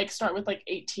 you should like start with like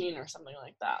 18 or something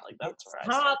like that. Like that's where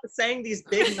Stop saying these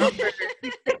big numbers.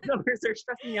 These big numbers are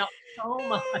stressing me out so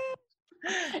much.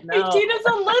 No. 18 is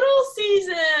a little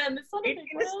season. It's not 18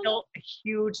 is still a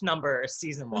huge number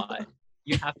season-wide.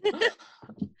 You have to.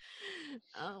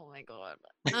 Oh my god.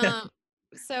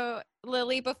 So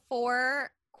Lily, before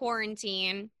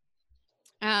quarantine,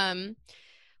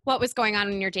 what was going on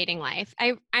in your dating life?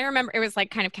 I remember it was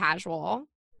like kind of casual.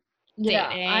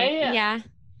 Dating.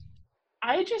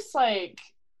 I just like,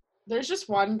 there's just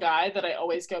one guy that I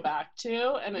always go back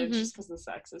to, and it's just because the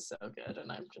sex is so good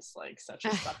and I'm just like such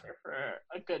a sucker for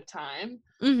a good time.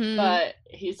 But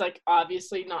he's like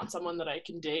obviously not someone that I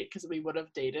can date, because we would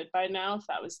have dated by now if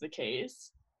that was the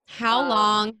case. How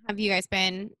long have you guys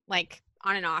been like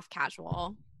on and off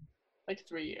casual? Like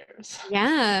 3 years.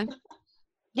 Yeah.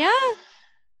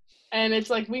 And it's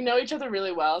like, we know each other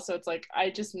really well, so it's like, I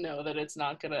just know that it's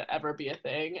not gonna ever be a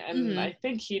thing. And I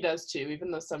think he does too,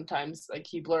 even though sometimes like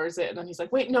he blurs it and then he's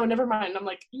like, wait, no, never mind. And I'm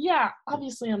like, yeah,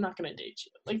 obviously I'm not gonna date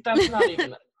you. Like, that's not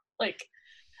even like,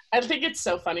 I think it's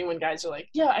so funny when guys are like,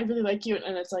 yeah, I really like you.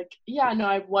 And it's like, yeah, no,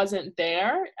 I wasn't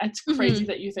there. It's crazy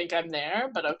that you think I'm there,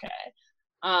 but okay.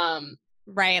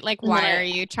 Right. Like, why are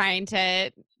you trying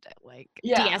to like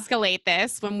de-escalate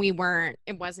this when we weren't,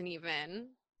 it wasn't even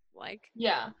like.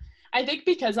 Yeah. I think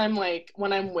because I'm like,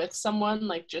 when I'm with someone,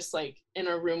 like just like in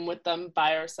a room with them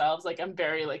by ourselves, like I'm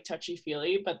very like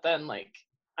touchy-feely, but then like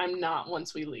I'm not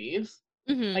once we leave.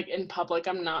 Like in public,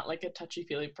 I'm not like a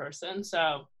touchy-feely person.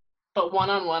 So, but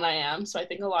one-on-one I am. So I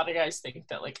think a lot of guys think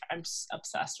that like I'm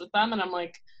obsessed with them. And I'm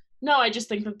like, no, I just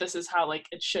think that this is how like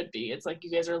it should be. It's like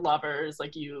you guys are lovers,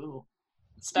 like you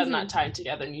spend that time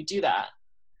together and you do that.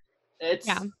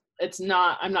 It's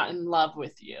not, I'm not in love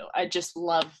with you. I just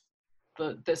love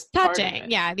this touching,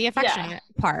 the affectionate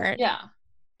part. Yeah.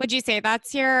 Would you say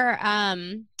that's your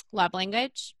love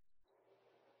language?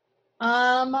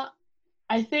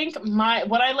 I think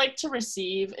what I like to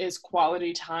receive is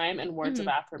quality time and words of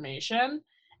affirmation,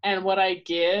 and what I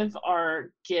give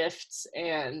are gifts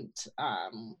and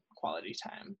quality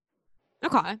time.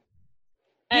 Okay.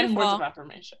 And Beautiful. Words of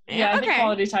affirmation. Yeah, I think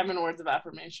quality time and words of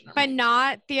affirmation. But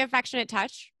not the affectionate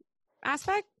touch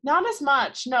aspect? Not as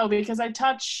much, no, because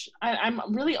I'm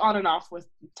really on and off with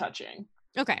touching.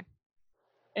 Okay.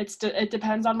 It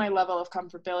depends on my level of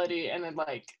comfortability, and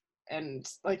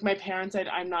like my parents,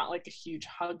 I'm not like a huge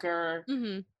hugger.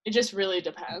 It just really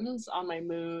depends on my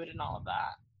mood and all of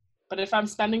that. But if I'm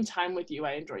spending time with you,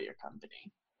 I enjoy your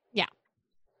company. Yeah.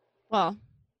 Well,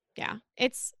 yeah.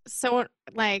 It's so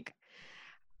like,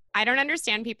 I don't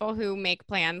understand people who make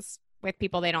plans with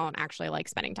people they don't actually like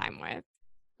spending time with.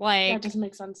 Like, that doesn't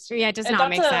make sense to me. Yeah, it does not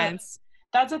make sense.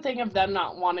 That's a thing of them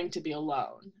not wanting to be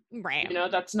alone. Right. You know,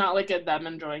 that's not like them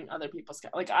enjoying other people's,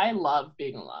 like, I love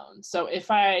being alone. So if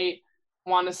I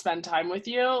want to spend time with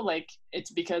you, like,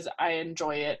 it's because I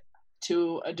enjoy it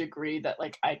to a degree that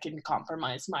like I can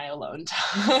compromise my alone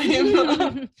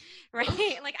time.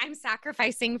 Right. Like, I'm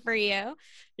sacrificing for you.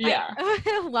 Yeah.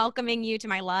 Welcoming you to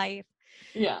my life.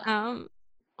 Yeah.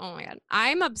 Oh my God.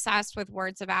 I'm obsessed with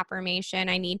words of affirmation.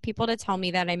 I need people to tell me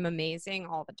that I'm amazing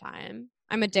all the time.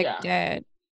 I'm addicted. Yeah.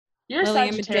 You're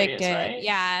Sagittarius, right?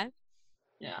 Yeah.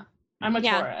 Yeah. I'm a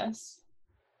Taurus.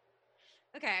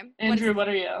 Okay. Andrew, what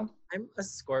are you? I'm a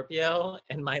Scorpio,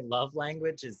 and my love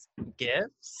language is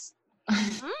gifts.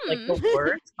 Like the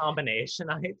worst combination,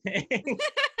 I think.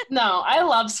 No, I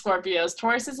love Scorpios.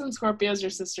 Tauruses and Scorpios are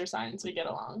sister signs. We get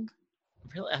along.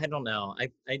 Really, I don't know.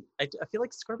 I feel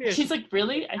like Scorpio. She's like,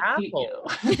 really? I hate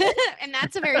you. And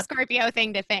that's a very Scorpio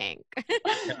thing to think.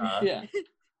 Yeah.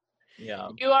 Yeah.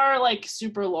 You are like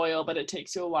super loyal, but it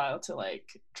takes you a while to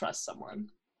like trust someone.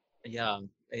 Yeah.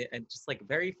 And just like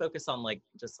very focused on like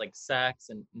just like sex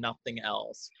and nothing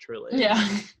else, truly. Yeah.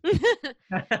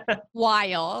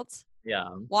 Wild. Yeah.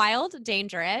 Wild,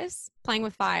 dangerous, playing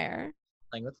with fire.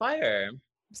 Playing with fire.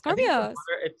 Scorpios.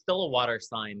 It's still a water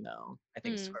sign though. I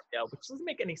think Scorpio, which doesn't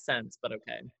make any sense, but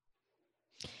okay.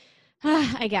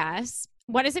 I guess.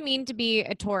 What does it mean to be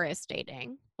a Taurus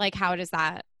dating? Like, how do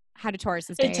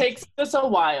Tauruses date? It takes us a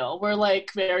while. We're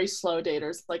like very slow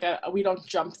daters. Like we don't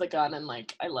jump the gun and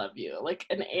like, I love you. Like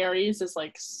an Aries is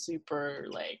like super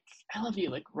like, I love you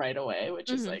like right away, which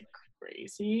is like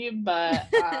crazy. But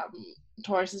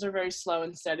Tauruses are very slow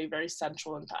and steady, very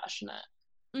sensual and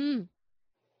passionate.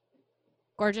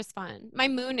 Gorgeous fun. My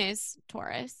moon is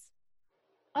Taurus.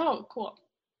 Oh, cool.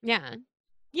 Yeah.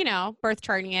 You know, birth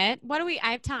charting it.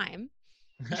 I have time.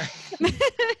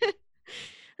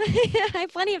 I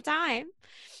have plenty of time.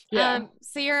 Yeah.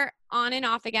 So you're on and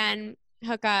off again,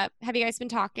 hook up. Have you guys been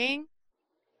talking?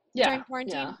 Yeah. During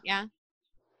quarantine? Yeah.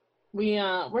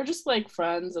 We're just like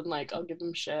friends, and like I'll give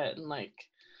him shit, and like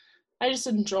I just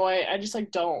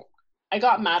like don't. I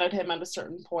got mad at him at a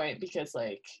certain point because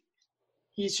like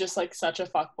he's just like such a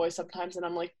fuckboy sometimes, and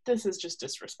I'm like, this is just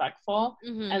disrespectful.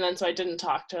 And then so I didn't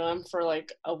talk to him for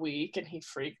like a week, and he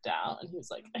freaked out, and he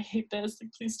was like, I hate this,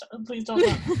 like please don't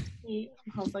talk to me.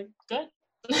 I was like, good.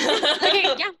 Okay,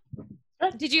 yeah.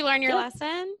 Good. Did you learn your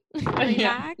lesson?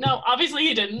 Yeah. No, obviously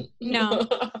he didn't. No.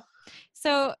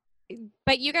 So,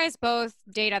 but you guys both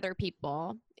date other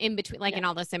people in between, like in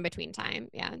all this in between time.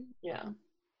 Yeah. Yeah.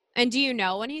 And do you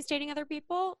know when he's dating other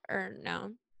people or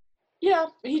no? Yeah,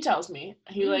 he tells me.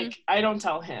 He like, I don't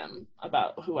tell him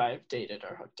about who I've dated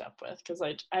or hooked up with because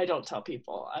I don't tell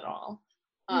people at all.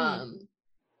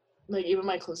 Like even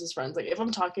my closest friends, like if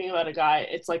I'm talking about a guy,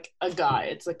 it's like a guy,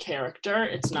 it's a character.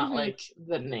 It's not like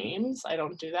the names. I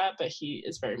don't do that, but he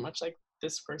is very much like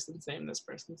this person's name, this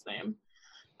person's name.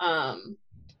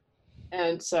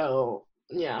 And so,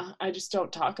 yeah, I just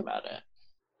don't talk about it.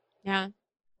 Yeah.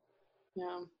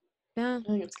 Yeah. Yeah. I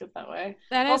think it's good that way.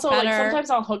 That is also, better. like, sometimes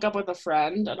I'll hook up with a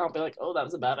friend and I'll be like, oh, that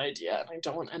was a bad idea. And I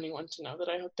don't want anyone to know that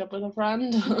I hooked up with a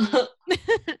friend.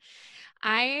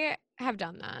 I have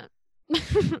done that.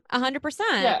 100%.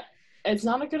 Yeah. It's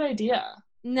not a good idea.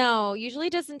 No, usually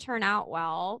doesn't turn out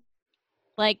well.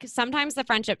 Like, sometimes the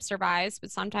friendship survives,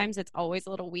 but sometimes it's always a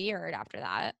little weird after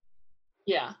that.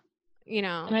 Yeah. You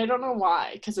know? And I don't know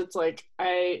why, because it's like,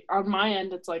 on my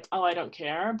end, it's like, oh, I don't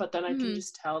care. But then I can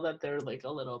just tell that they're like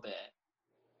a little bit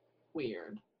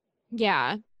weird.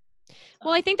 Yeah.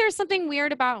 Well, I think there's something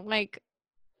weird about like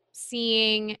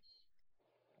seeing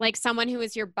like someone who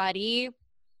is your buddy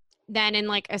then in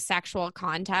like a sexual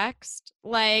context.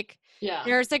 Like, yeah,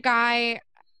 there's a guy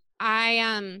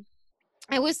I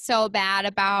was so bad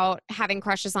about having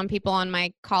crushes on people on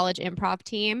my college improv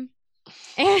team.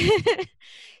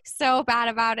 So bad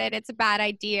about it. It's a bad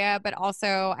idea, but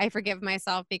also I forgive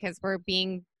myself because we're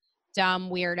being dumb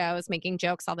weirdos making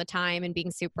jokes all the time and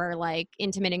being super like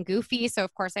intimate and goofy. So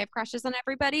of course I have crushes on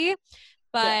everybody.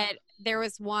 But there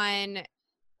was one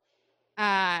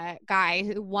guy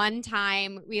who one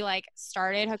time we like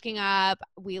started hooking up.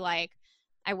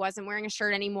 I wasn't wearing a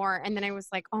shirt anymore. And then I was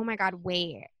like, oh my God,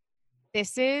 wait,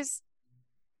 this is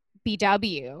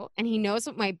BW and he knows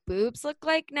what my boobs look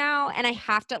like now. And I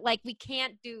have to like, we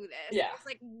can't do this. Yeah. I was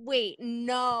like, wait,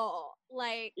 no.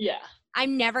 Like, yeah,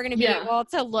 I'm never going to be able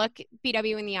to look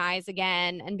BW in the eyes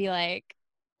again and be like,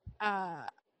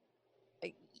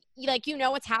 you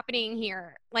know what's happening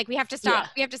here. Like, we have to stop.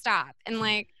 We have to stop. And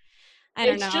like, I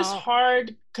don't know. It's just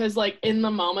hard because like in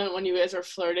the moment when you guys are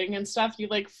flirting and stuff, you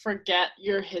like forget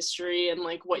your history and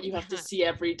like what you have to see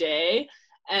every day.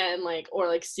 And like, or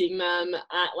like seeing them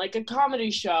at like a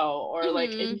comedy show or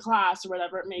like in class or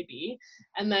whatever it may be.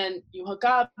 And then you hook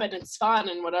up and it's fun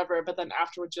and whatever. But then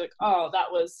afterwards you're like, oh, that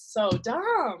was so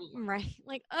dumb. Right.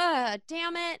 Like,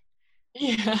 damn it.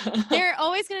 Yeah. They're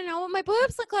always going to know what my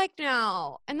boobs look like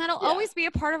now. And that'll always be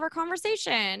a part of our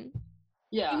conversation.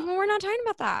 Yeah. Even when we're not talking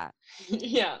about that.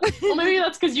 Yeah. Well, maybe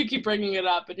that's because you keep bringing it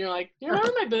up and you're like, you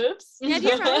remember my boobs? Yeah, do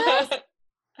you remember this?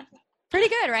 Pretty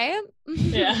good, right?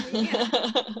 Yeah.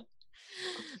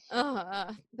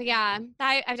 But yeah,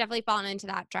 I've definitely fallen into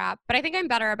that trap. But I think I'm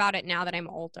better about it now that I'm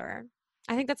older.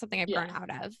 I think that's something I've grown out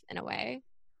of in a way.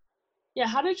 Yeah.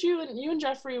 How did you and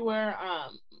Jeffrey were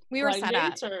we were set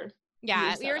up. Or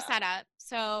we were set up.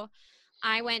 So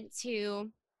I went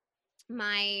to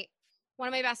one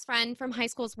of my best friend from high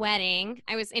school's wedding.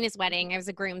 I was in his wedding. I was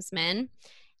a groomsman.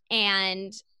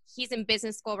 And he's in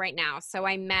business school right now. So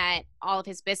I met all of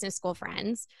his business school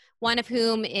friends, one of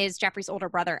whom is Jeffrey's older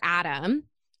brother, Adam.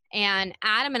 And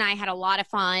Adam and I had a lot of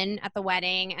fun at the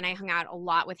wedding, and I hung out a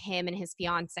lot with him and his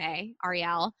fiance,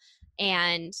 Ariel.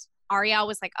 And Ariel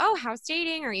was like, oh, how's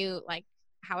dating? Are you like,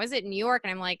 how is it in New York?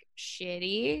 And I'm like,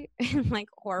 shitty, like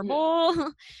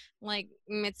horrible. Like,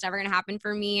 it's never going to happen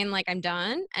for me. And like, I'm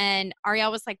done. And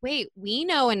Ariel was like, wait, we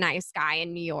know a nice guy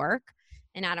in New York.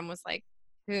 And Adam was like,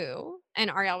 who? And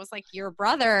Ariel was like, your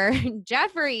brother,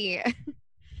 Jeffrey.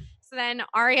 So then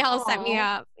Ariel set me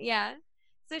up. Yeah.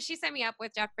 So she set me up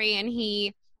with Jeffrey, and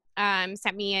he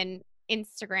sent me an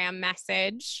Instagram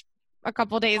message a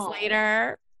couple days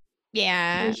later.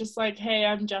 Yeah. It was just like, hey,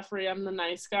 I'm Jeffrey. I'm the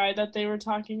nice guy that they were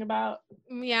talking about.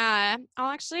 Yeah.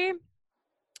 I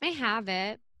have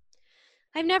it.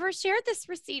 I've never shared this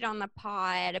receipt on the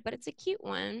pod, but it's a cute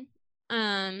one.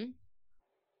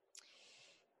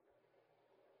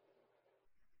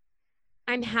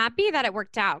 I'm happy that it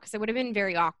worked out because it would have been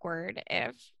very awkward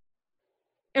if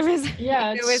it was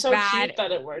so bad. Cute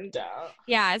that it worked out.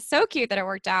 Yeah, it's so cute that it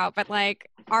worked out. But like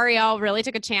Ariel really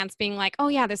took a chance being like, oh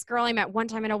yeah, this girl I met one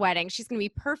time at a wedding, she's gonna be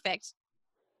perfect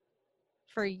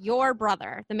for your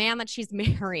brother, the man that she's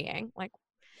marrying. Like,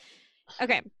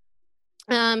 okay.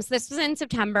 So this was in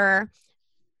September.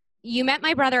 You met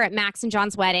my brother at Max and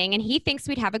John's wedding, and he thinks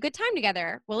we'd have a good time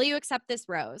together. Will you accept this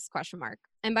rose? ?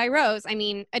 And by rose, I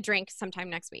mean a drink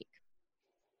sometime next week.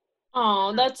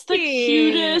 Oh, that's the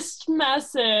cutest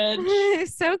message.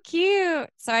 So cute.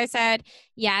 So I said,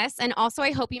 yes. And also,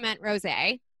 I hope you meant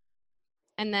rosé.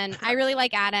 And then I really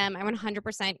like Adam. I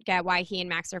 100% get why he and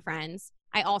Max are friends.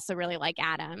 I also really like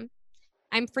Adam.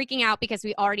 I'm freaking out because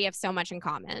we already have so much in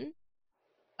common.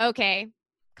 Okay,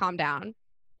 calm down.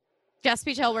 Just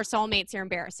because we're soulmates, you're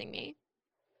embarrassing me.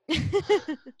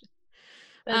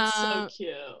 That's so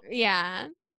cute. Yeah.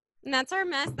 And that's our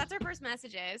first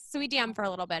messages. So we DM'd for a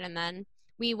little bit, and then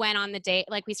we went on the date.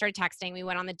 Like, we started texting. We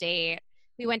went on the date.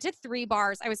 We went to 3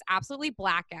 bars. I was absolutely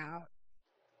blackout.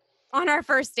 on our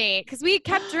first date because we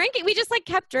kept drinking. We just like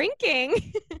kept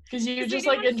drinking. Because you just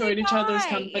like enjoyed each other's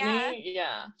company.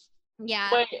 Yeah.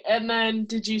 Wait, and then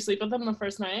did you sleep with him the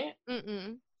first night?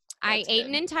 Mm-mm. I ate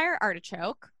an entire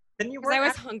artichoke. Then you were I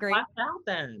was hungry. Blacked out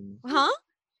then. Huh?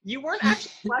 You weren't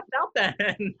actually blacked out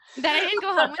then. That I didn't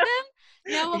go home with him?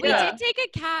 No, we did take a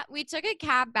cab. We took a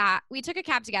cab back. We took a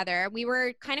cab together. We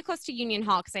were kind of close to Union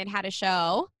Hall because I had a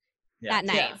show that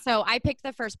night. Yeah. So I picked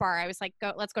the first bar. I was like,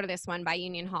 let's go to this one by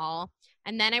Union Hall.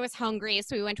 And then I was hungry,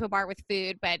 so we went to a bar with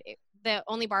food, but the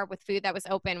only bar with food that was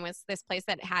open was this place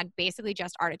that had basically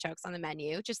just artichokes on the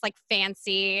menu, just like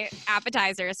fancy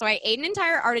appetizers. So I ate an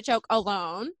entire artichoke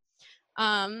alone.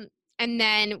 And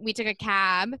then we took a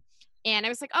cab. And I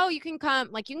was like, oh, you can come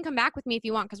back with me if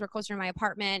you want because we're closer to my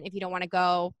apartment if you don't want to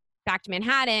go back to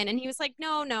Manhattan. And he was like,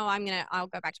 no, I'll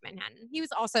go back to Manhattan. He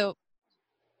was also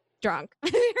drunk.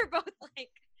 We were both like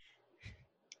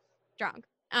drunk.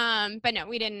 But no,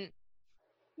 we didn't.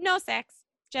 No sex,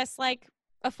 just like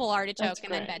a full artichoke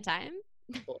and then bedtime.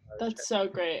 That's so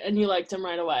great. And you liked him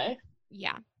right away?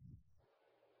 Yeah.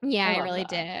 Yeah, I really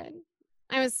did.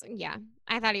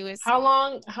 I thought he was. How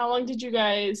long did you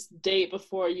guys date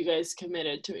before you guys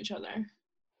committed to each other?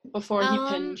 Before he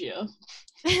pinned you?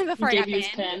 Before he I got gave you his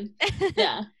pin?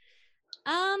 Yeah.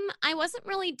 I wasn't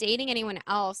really dating anyone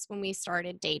else when we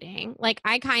started dating. Like,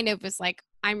 I kind of was like,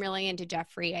 I'm really into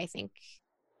Jeffrey. I think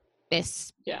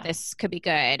this could be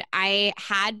good. I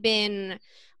had been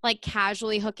like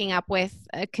casually hooking up with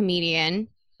a comedian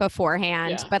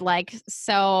beforehand, but like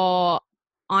so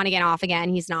on again, off again.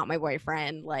 He's not my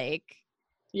boyfriend. Like,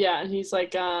 yeah, and he's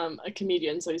like a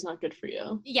comedian, so he's not good for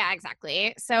you. Yeah,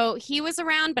 exactly. So he was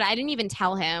around, but I didn't even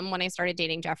tell him when I started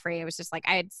dating Jeffrey. It was just like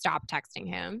I had stopped texting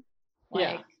him,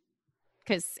 like,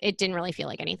 because it didn't really feel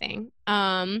like anything.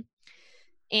 And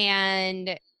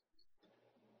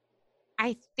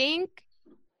I think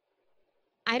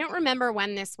I don't remember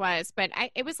when this was, but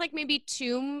it was like maybe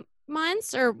 2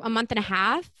 months or a month and a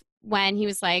half when he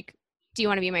was like, "Do you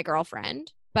want to be my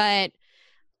girlfriend?" But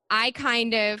I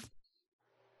kind of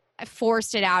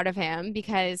forced it out of him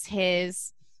because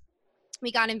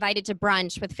we got invited to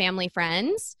brunch with family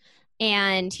friends,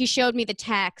 and he showed me the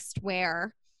text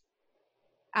where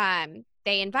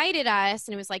they invited us,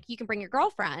 and it was like, you can bring your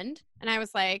girlfriend. And I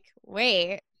was like,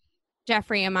 wait,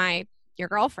 Jeffrey, am I your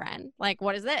girlfriend? Like,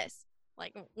 what is this?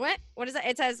 Like, what is it?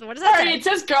 It says, what does that say? It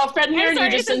says girlfriend here, and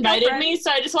you just invited me, so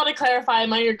I just want to clarify,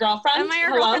 am I your girlfriend? Am I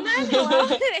your girlfriend then? Hello?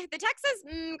 The text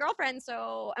says girlfriend,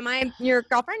 so am I your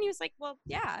girlfriend? He was like, well,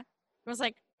 yeah. I was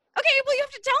like, okay, well, you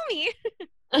have to tell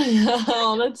me.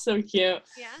 Oh, that's so cute.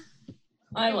 Yeah.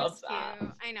 I love that.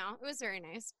 Cute. I know. It was very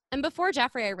nice. And before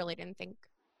Jeffrey, I really didn't think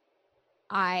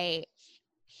I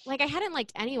hadn't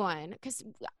liked anyone because,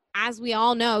 as we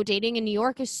all know, dating in New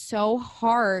York is so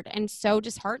hard and so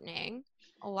disheartening.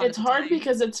 It's hard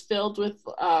because it's filled with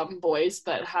boys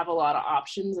that have a lot of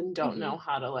options and don't know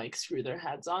how to like screw their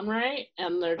heads on right,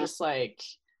 and they're just like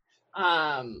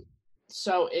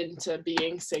so into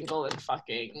being single and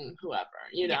fucking whoever,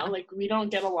 you know? Like, we don't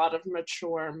get a lot of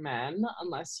mature men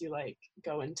unless you like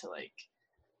go into like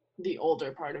the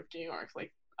older part of New York,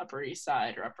 like Upper East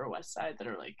Side or Upper West Side, that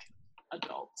are like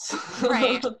adults.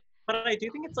 Right. But I do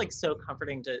think it's like so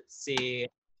comforting to see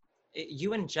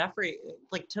you and Jeffrey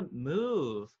like to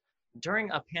move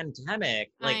during a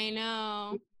pandemic. Like, I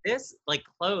know. This like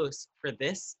close for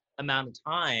this amount of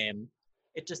time.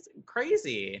 It's just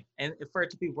crazy, and for it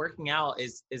to be working out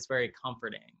is very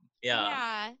comforting.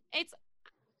 Yeah.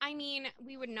 I mean,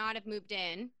 we would not have moved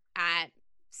in at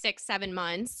 6-7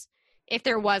 months if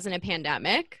there wasn't a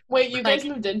pandemic. Wait, you guys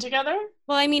moved in together?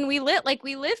 Well, I mean, we live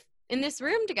in this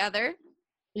room together.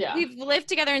 Yeah, we've lived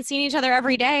together and seen each other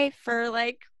every day for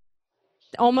like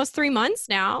almost 3 months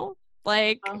now.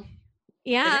 Like,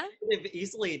 yeah, it could have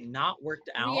easily not worked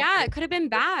out. Yeah, it could have been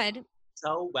bad.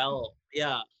 So well.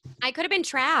 Yeah. I could have been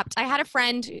trapped. I had a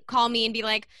friend call me and be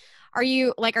like, are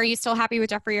you still happy with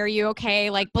Jeffrey? Are you okay?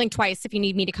 Like, blink twice if you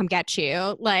need me to come get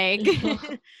you. Like,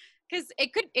 because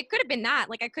it could have been that.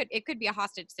 Like, it could be a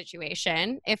hostage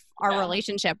situation if our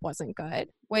relationship wasn't good,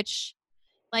 which,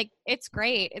 like, it's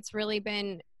great. It's really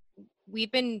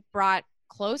we've been brought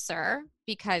closer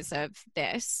because of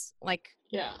this. Like,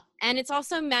 yeah. And it's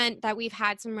also meant that we've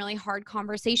had some really hard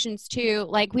conversations too.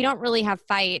 Like, we don't really have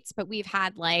fights, but we've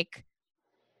had like,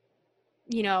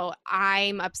 you know,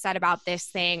 I'm upset about this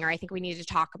thing, or I think we need to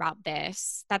talk about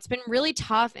this. That's been really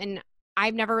tough. And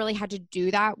I've never really had to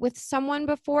do that with someone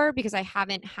before because I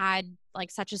haven't had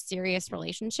like such a serious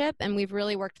relationship, and we've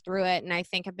really worked through it. And I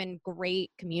think have been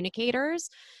great communicators.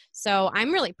 So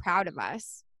I'm really proud of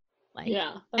us. Like,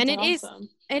 yeah. And it awesome.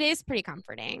 It is pretty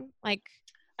comforting. Like,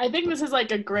 I think this is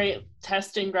like a great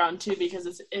testing ground too,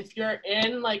 because if you're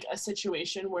in like a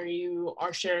situation where you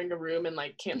are sharing a room and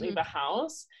like can't leave a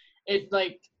house, it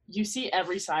like you see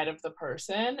every side of the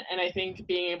person. And I think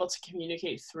being able to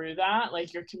communicate through that,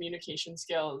 like your communication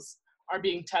skills are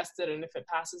being tested. And if it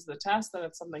passes the test, then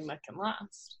it's something that can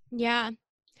last. Yeah.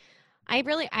 I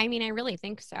really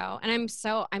think so. And I'm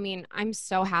so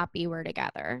happy we're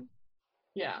together.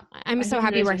 Yeah. I'm so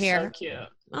happy we're here. So cute.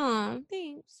 Oh,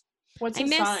 thanks. What's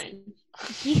his sign?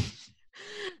 His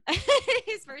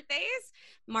birthday's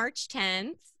March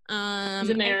 10th. Is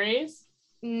it Aries?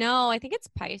 No, I think it's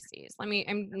Pisces. I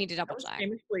need to double check.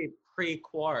 Famously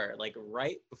pre-quar, like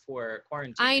right before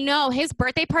quarantine. I know. His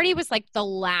birthday party was like the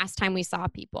last time we saw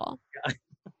people. Yeah.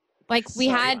 Like we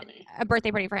had a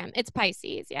birthday party for him. It's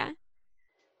Pisces, yeah.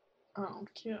 Oh,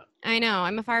 cute. I know.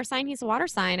 I'm a fire sign. He's a water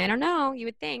sign. I don't know. You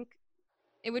would think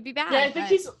it would be bad. Yeah, I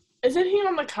think isn't he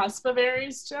on the cusp of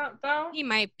Aries though? He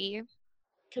might be.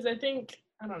 Because I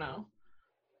don't know.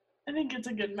 I think it's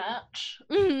a good match.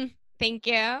 Mm-hmm. Thank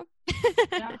you.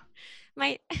 Yeah.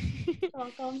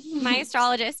 Welcome. My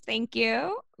astrologist, thank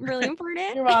you. Really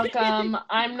important. You're welcome.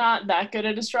 I'm not that good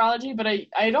at astrology, but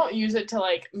I don't use it to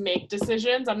like make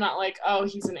decisions. I'm not like, oh,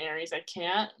 he's an Aries, I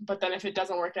can't. But then if it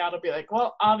doesn't work out, I'll be like,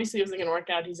 well, obviously it wasn't gonna work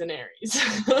out, he's an Aries.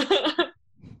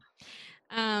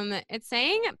 It's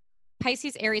saying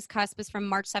Pisces Aries cusp is from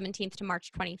March 17th to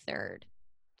March 23rd.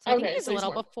 So I think he's a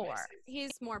little before. He's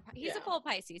a full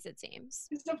Pisces, it seems.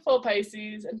 He's a full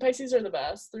Pisces, and Pisces are the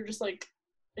best. They're just like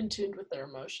in tune with their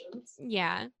emotions.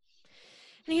 Yeah. And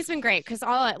he's been great because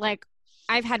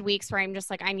I've had weeks where I'm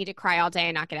just like, I need to cry all day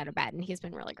and not get out of bed. And he's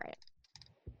been really great.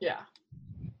 Yeah.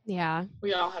 Yeah.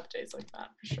 We all have days like that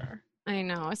for sure. I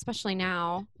know, especially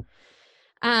now.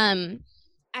 I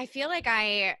feel like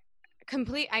I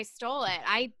stole it.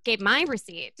 I gave my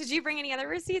receipt. Did you bring any other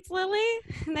receipts, Lily?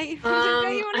 That you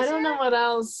I don't know what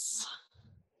else.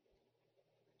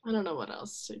 I don't know what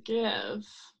else to give.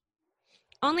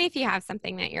 Only if you have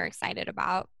something that you're excited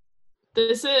about.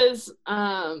 This is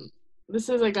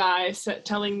a guy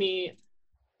telling me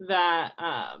that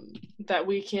that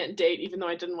we can't date, even though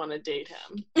I didn't want to date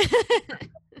him.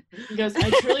 He goes, I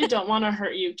truly don't want to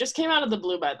hurt you. Just came out of the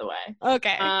blue, by the way.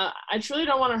 Okay. I truly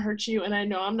don't want to hurt you, and I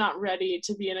know I'm not ready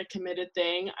to be in a committed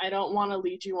thing. I don't want to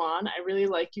lead you on. I really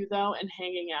like you, though, and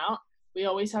hanging out. We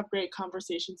always have great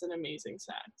conversations and amazing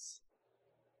sex.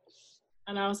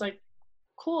 And I was like,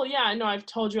 cool, yeah, I know I've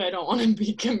told you I don't want to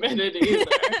be committed either.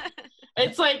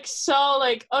 It's like, so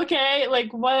like, okay,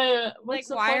 like what's like,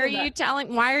 the why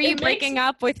are you breaking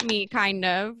up with me, kind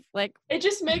of? Like, it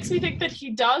just makes me think that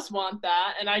he does want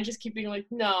that, and I just keep being like,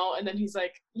 no, and then he's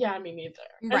like, yeah, me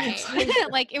neither. Right.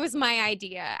 Like, it was my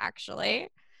idea, actually.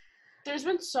 There's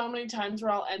been so many times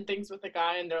where I'll end things with a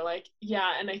guy and they're like,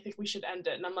 yeah, and I think we should end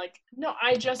it. And I'm like, no,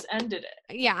 I just ended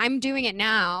it. Yeah, I'm doing it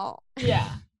now. Yeah.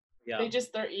 Yeah.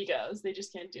 Their egos. They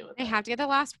just can't deal with it. They have to get the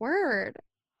last word.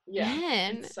 Yeah.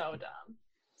 Man. It's so dumb.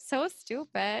 So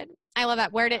stupid. I love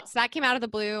that. So that came out of the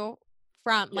blue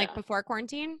from like before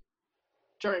quarantine?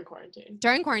 During quarantine.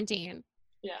 During quarantine.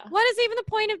 Yeah. What is even the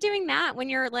point of doing that when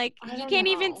you're like, you can't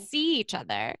even see each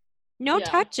other? No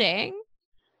touching.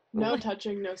 No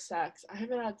touching, no sex. I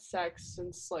haven't had sex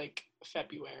since like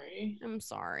February. I'm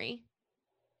sorry.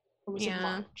 It was in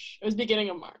March. It was beginning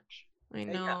of March. I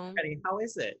know. Jenny, how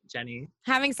is it, Jenny?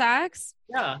 Having sex?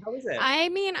 Yeah, how is it? I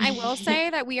mean, I will say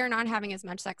that we are not having as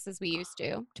much sex as we used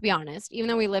to be honest, even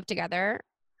though we live together.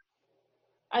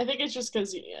 I think it's just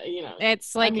because, you know.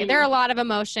 It's like, there are a lot of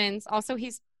emotions. Also,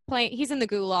 he's in the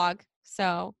gulag,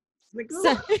 so. He's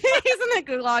in the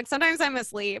gulag. Sometimes I'm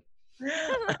asleep.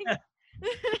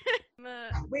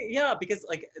 Wait, yeah, because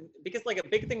like a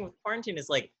big thing with quarantine is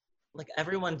like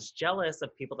everyone's jealous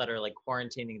of people that are like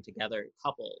quarantining together,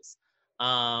 couples.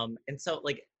 And so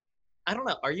like, I don't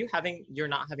know, you're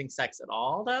not having sex at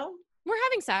all though? We're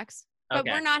having sex, but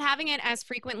we're not having it as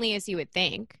frequently as you would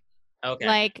think. Okay.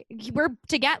 Like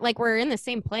we're in the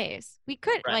same place. We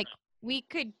could we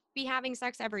could be having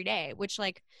sex every day, which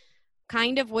like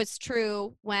kind of was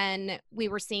true when we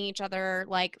were seeing each other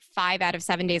like 5 out of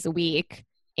 7 days a week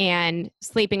and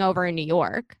sleeping over in New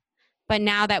York. But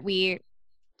now that we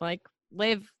like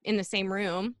live in the same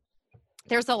room,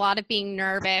 there's a lot of being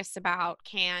nervous about,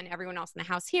 can everyone else in the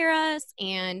house hear us,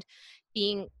 and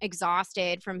being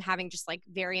exhausted from having just like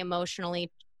very emotional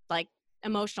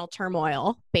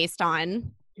turmoil based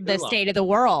on the state of the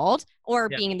world, or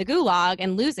being in the gulag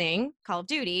and losing Call of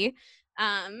Duty.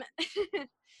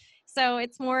 So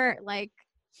it's more like,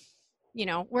 you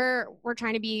know, we're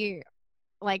trying to be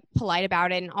like polite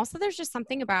about it. And also there's just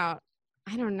something about,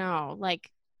 I don't know, like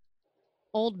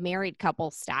old married couple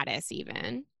status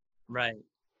even. Right.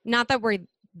 Not that we're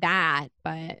that,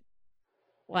 but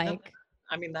like.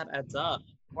 I mean, that adds up.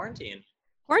 Quarantine.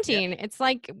 Quarantine. It's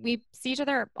like we see each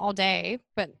other all day,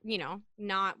 but we're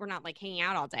not like hanging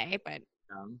out all day, but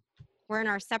we're in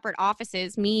our separate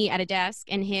offices, me at a desk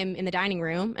and him in the dining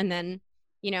room. And then,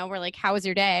 we're like, how was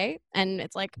your day? And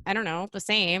it's like, I don't know, the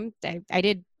same. I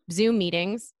did Zoom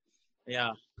meetings.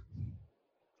 Yeah.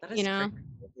 That is crazy.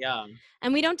 Yeah.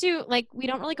 And we don't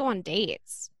really go on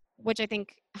dates, which I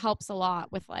think helps a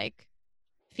lot with like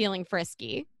feeling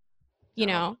frisky.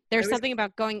 There's something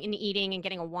about going and eating and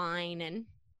getting a wine, and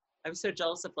I was so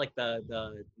jealous of like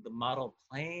the model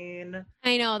plane.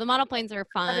 I know the model planes are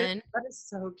fun. That is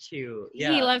so cute.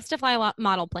 Yeah. He loves to fly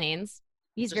model planes.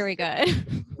 He's very good.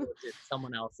 It's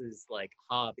someone else's like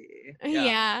hobby.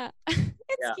 Yeah.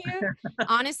 It's cute.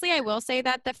 Honestly, I will say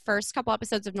that the first couple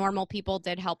episodes of Normal People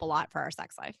did help a lot for our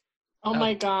sex life. Oh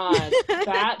my God.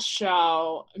 That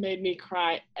show made me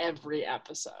cry every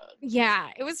episode. Yeah.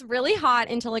 It was really hot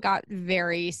until it got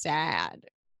very sad.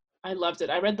 I loved it.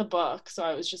 I read the book, so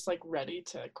I was just like ready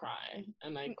to cry,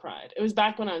 and I cried. It was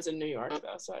back when I was in New York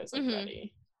though, so I was like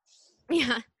ready.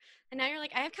 Yeah. And now you're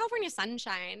like, I have California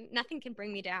sunshine. Nothing can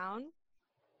bring me down.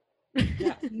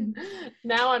 Yeah.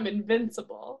 Now I'm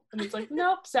invincible. And it's like,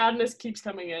 nope, sadness keeps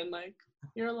coming in. Like,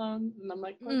 you're alone. And I'm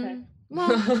like, okay.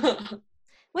 Well,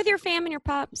 with your fam and your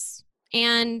pups.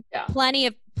 And plenty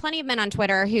of men on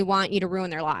Twitter who want you to ruin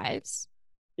their lives.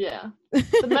 Yeah.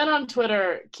 The men on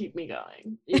Twitter keep me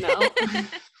going,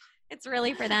 It's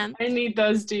really for them. I need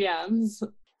those DMs.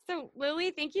 So,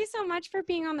 Lily, thank you so much for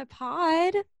being on the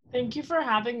pod. Thank you for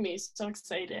having me. So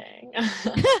exciting.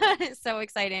 So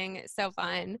exciting. So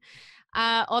fun.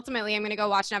 Ultimately, I'm going to go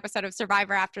watch an episode of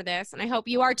Survivor after this, and I hope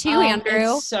you are too,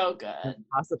 Andrew. It's so good.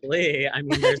 Possibly. I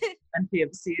mean, there's plenty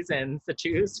of seasons to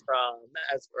choose from,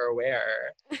 as we're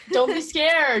aware. Don't be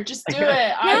scared. Just do it.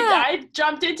 Yeah. I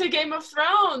jumped into Game of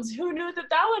Thrones. Who knew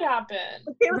that would happen?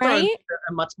 Game of Thrones is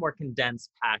a much more condensed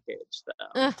package,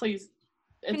 though. Please.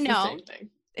 It's the same thing.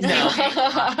 No.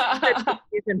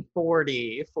 Season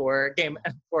 40 for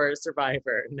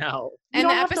Survivor. No. And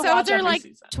the episodes are like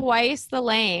twice the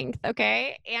length,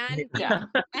 okay? And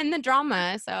and the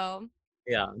drama. So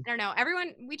I don't know.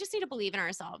 Everyone, we just need to believe in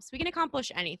ourselves. We can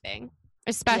accomplish anything,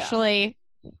 especially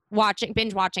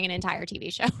binge watching an entire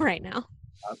TV show right now.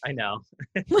 I know.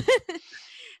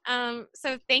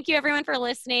 So thank you everyone for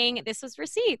listening. This was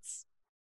Receipts.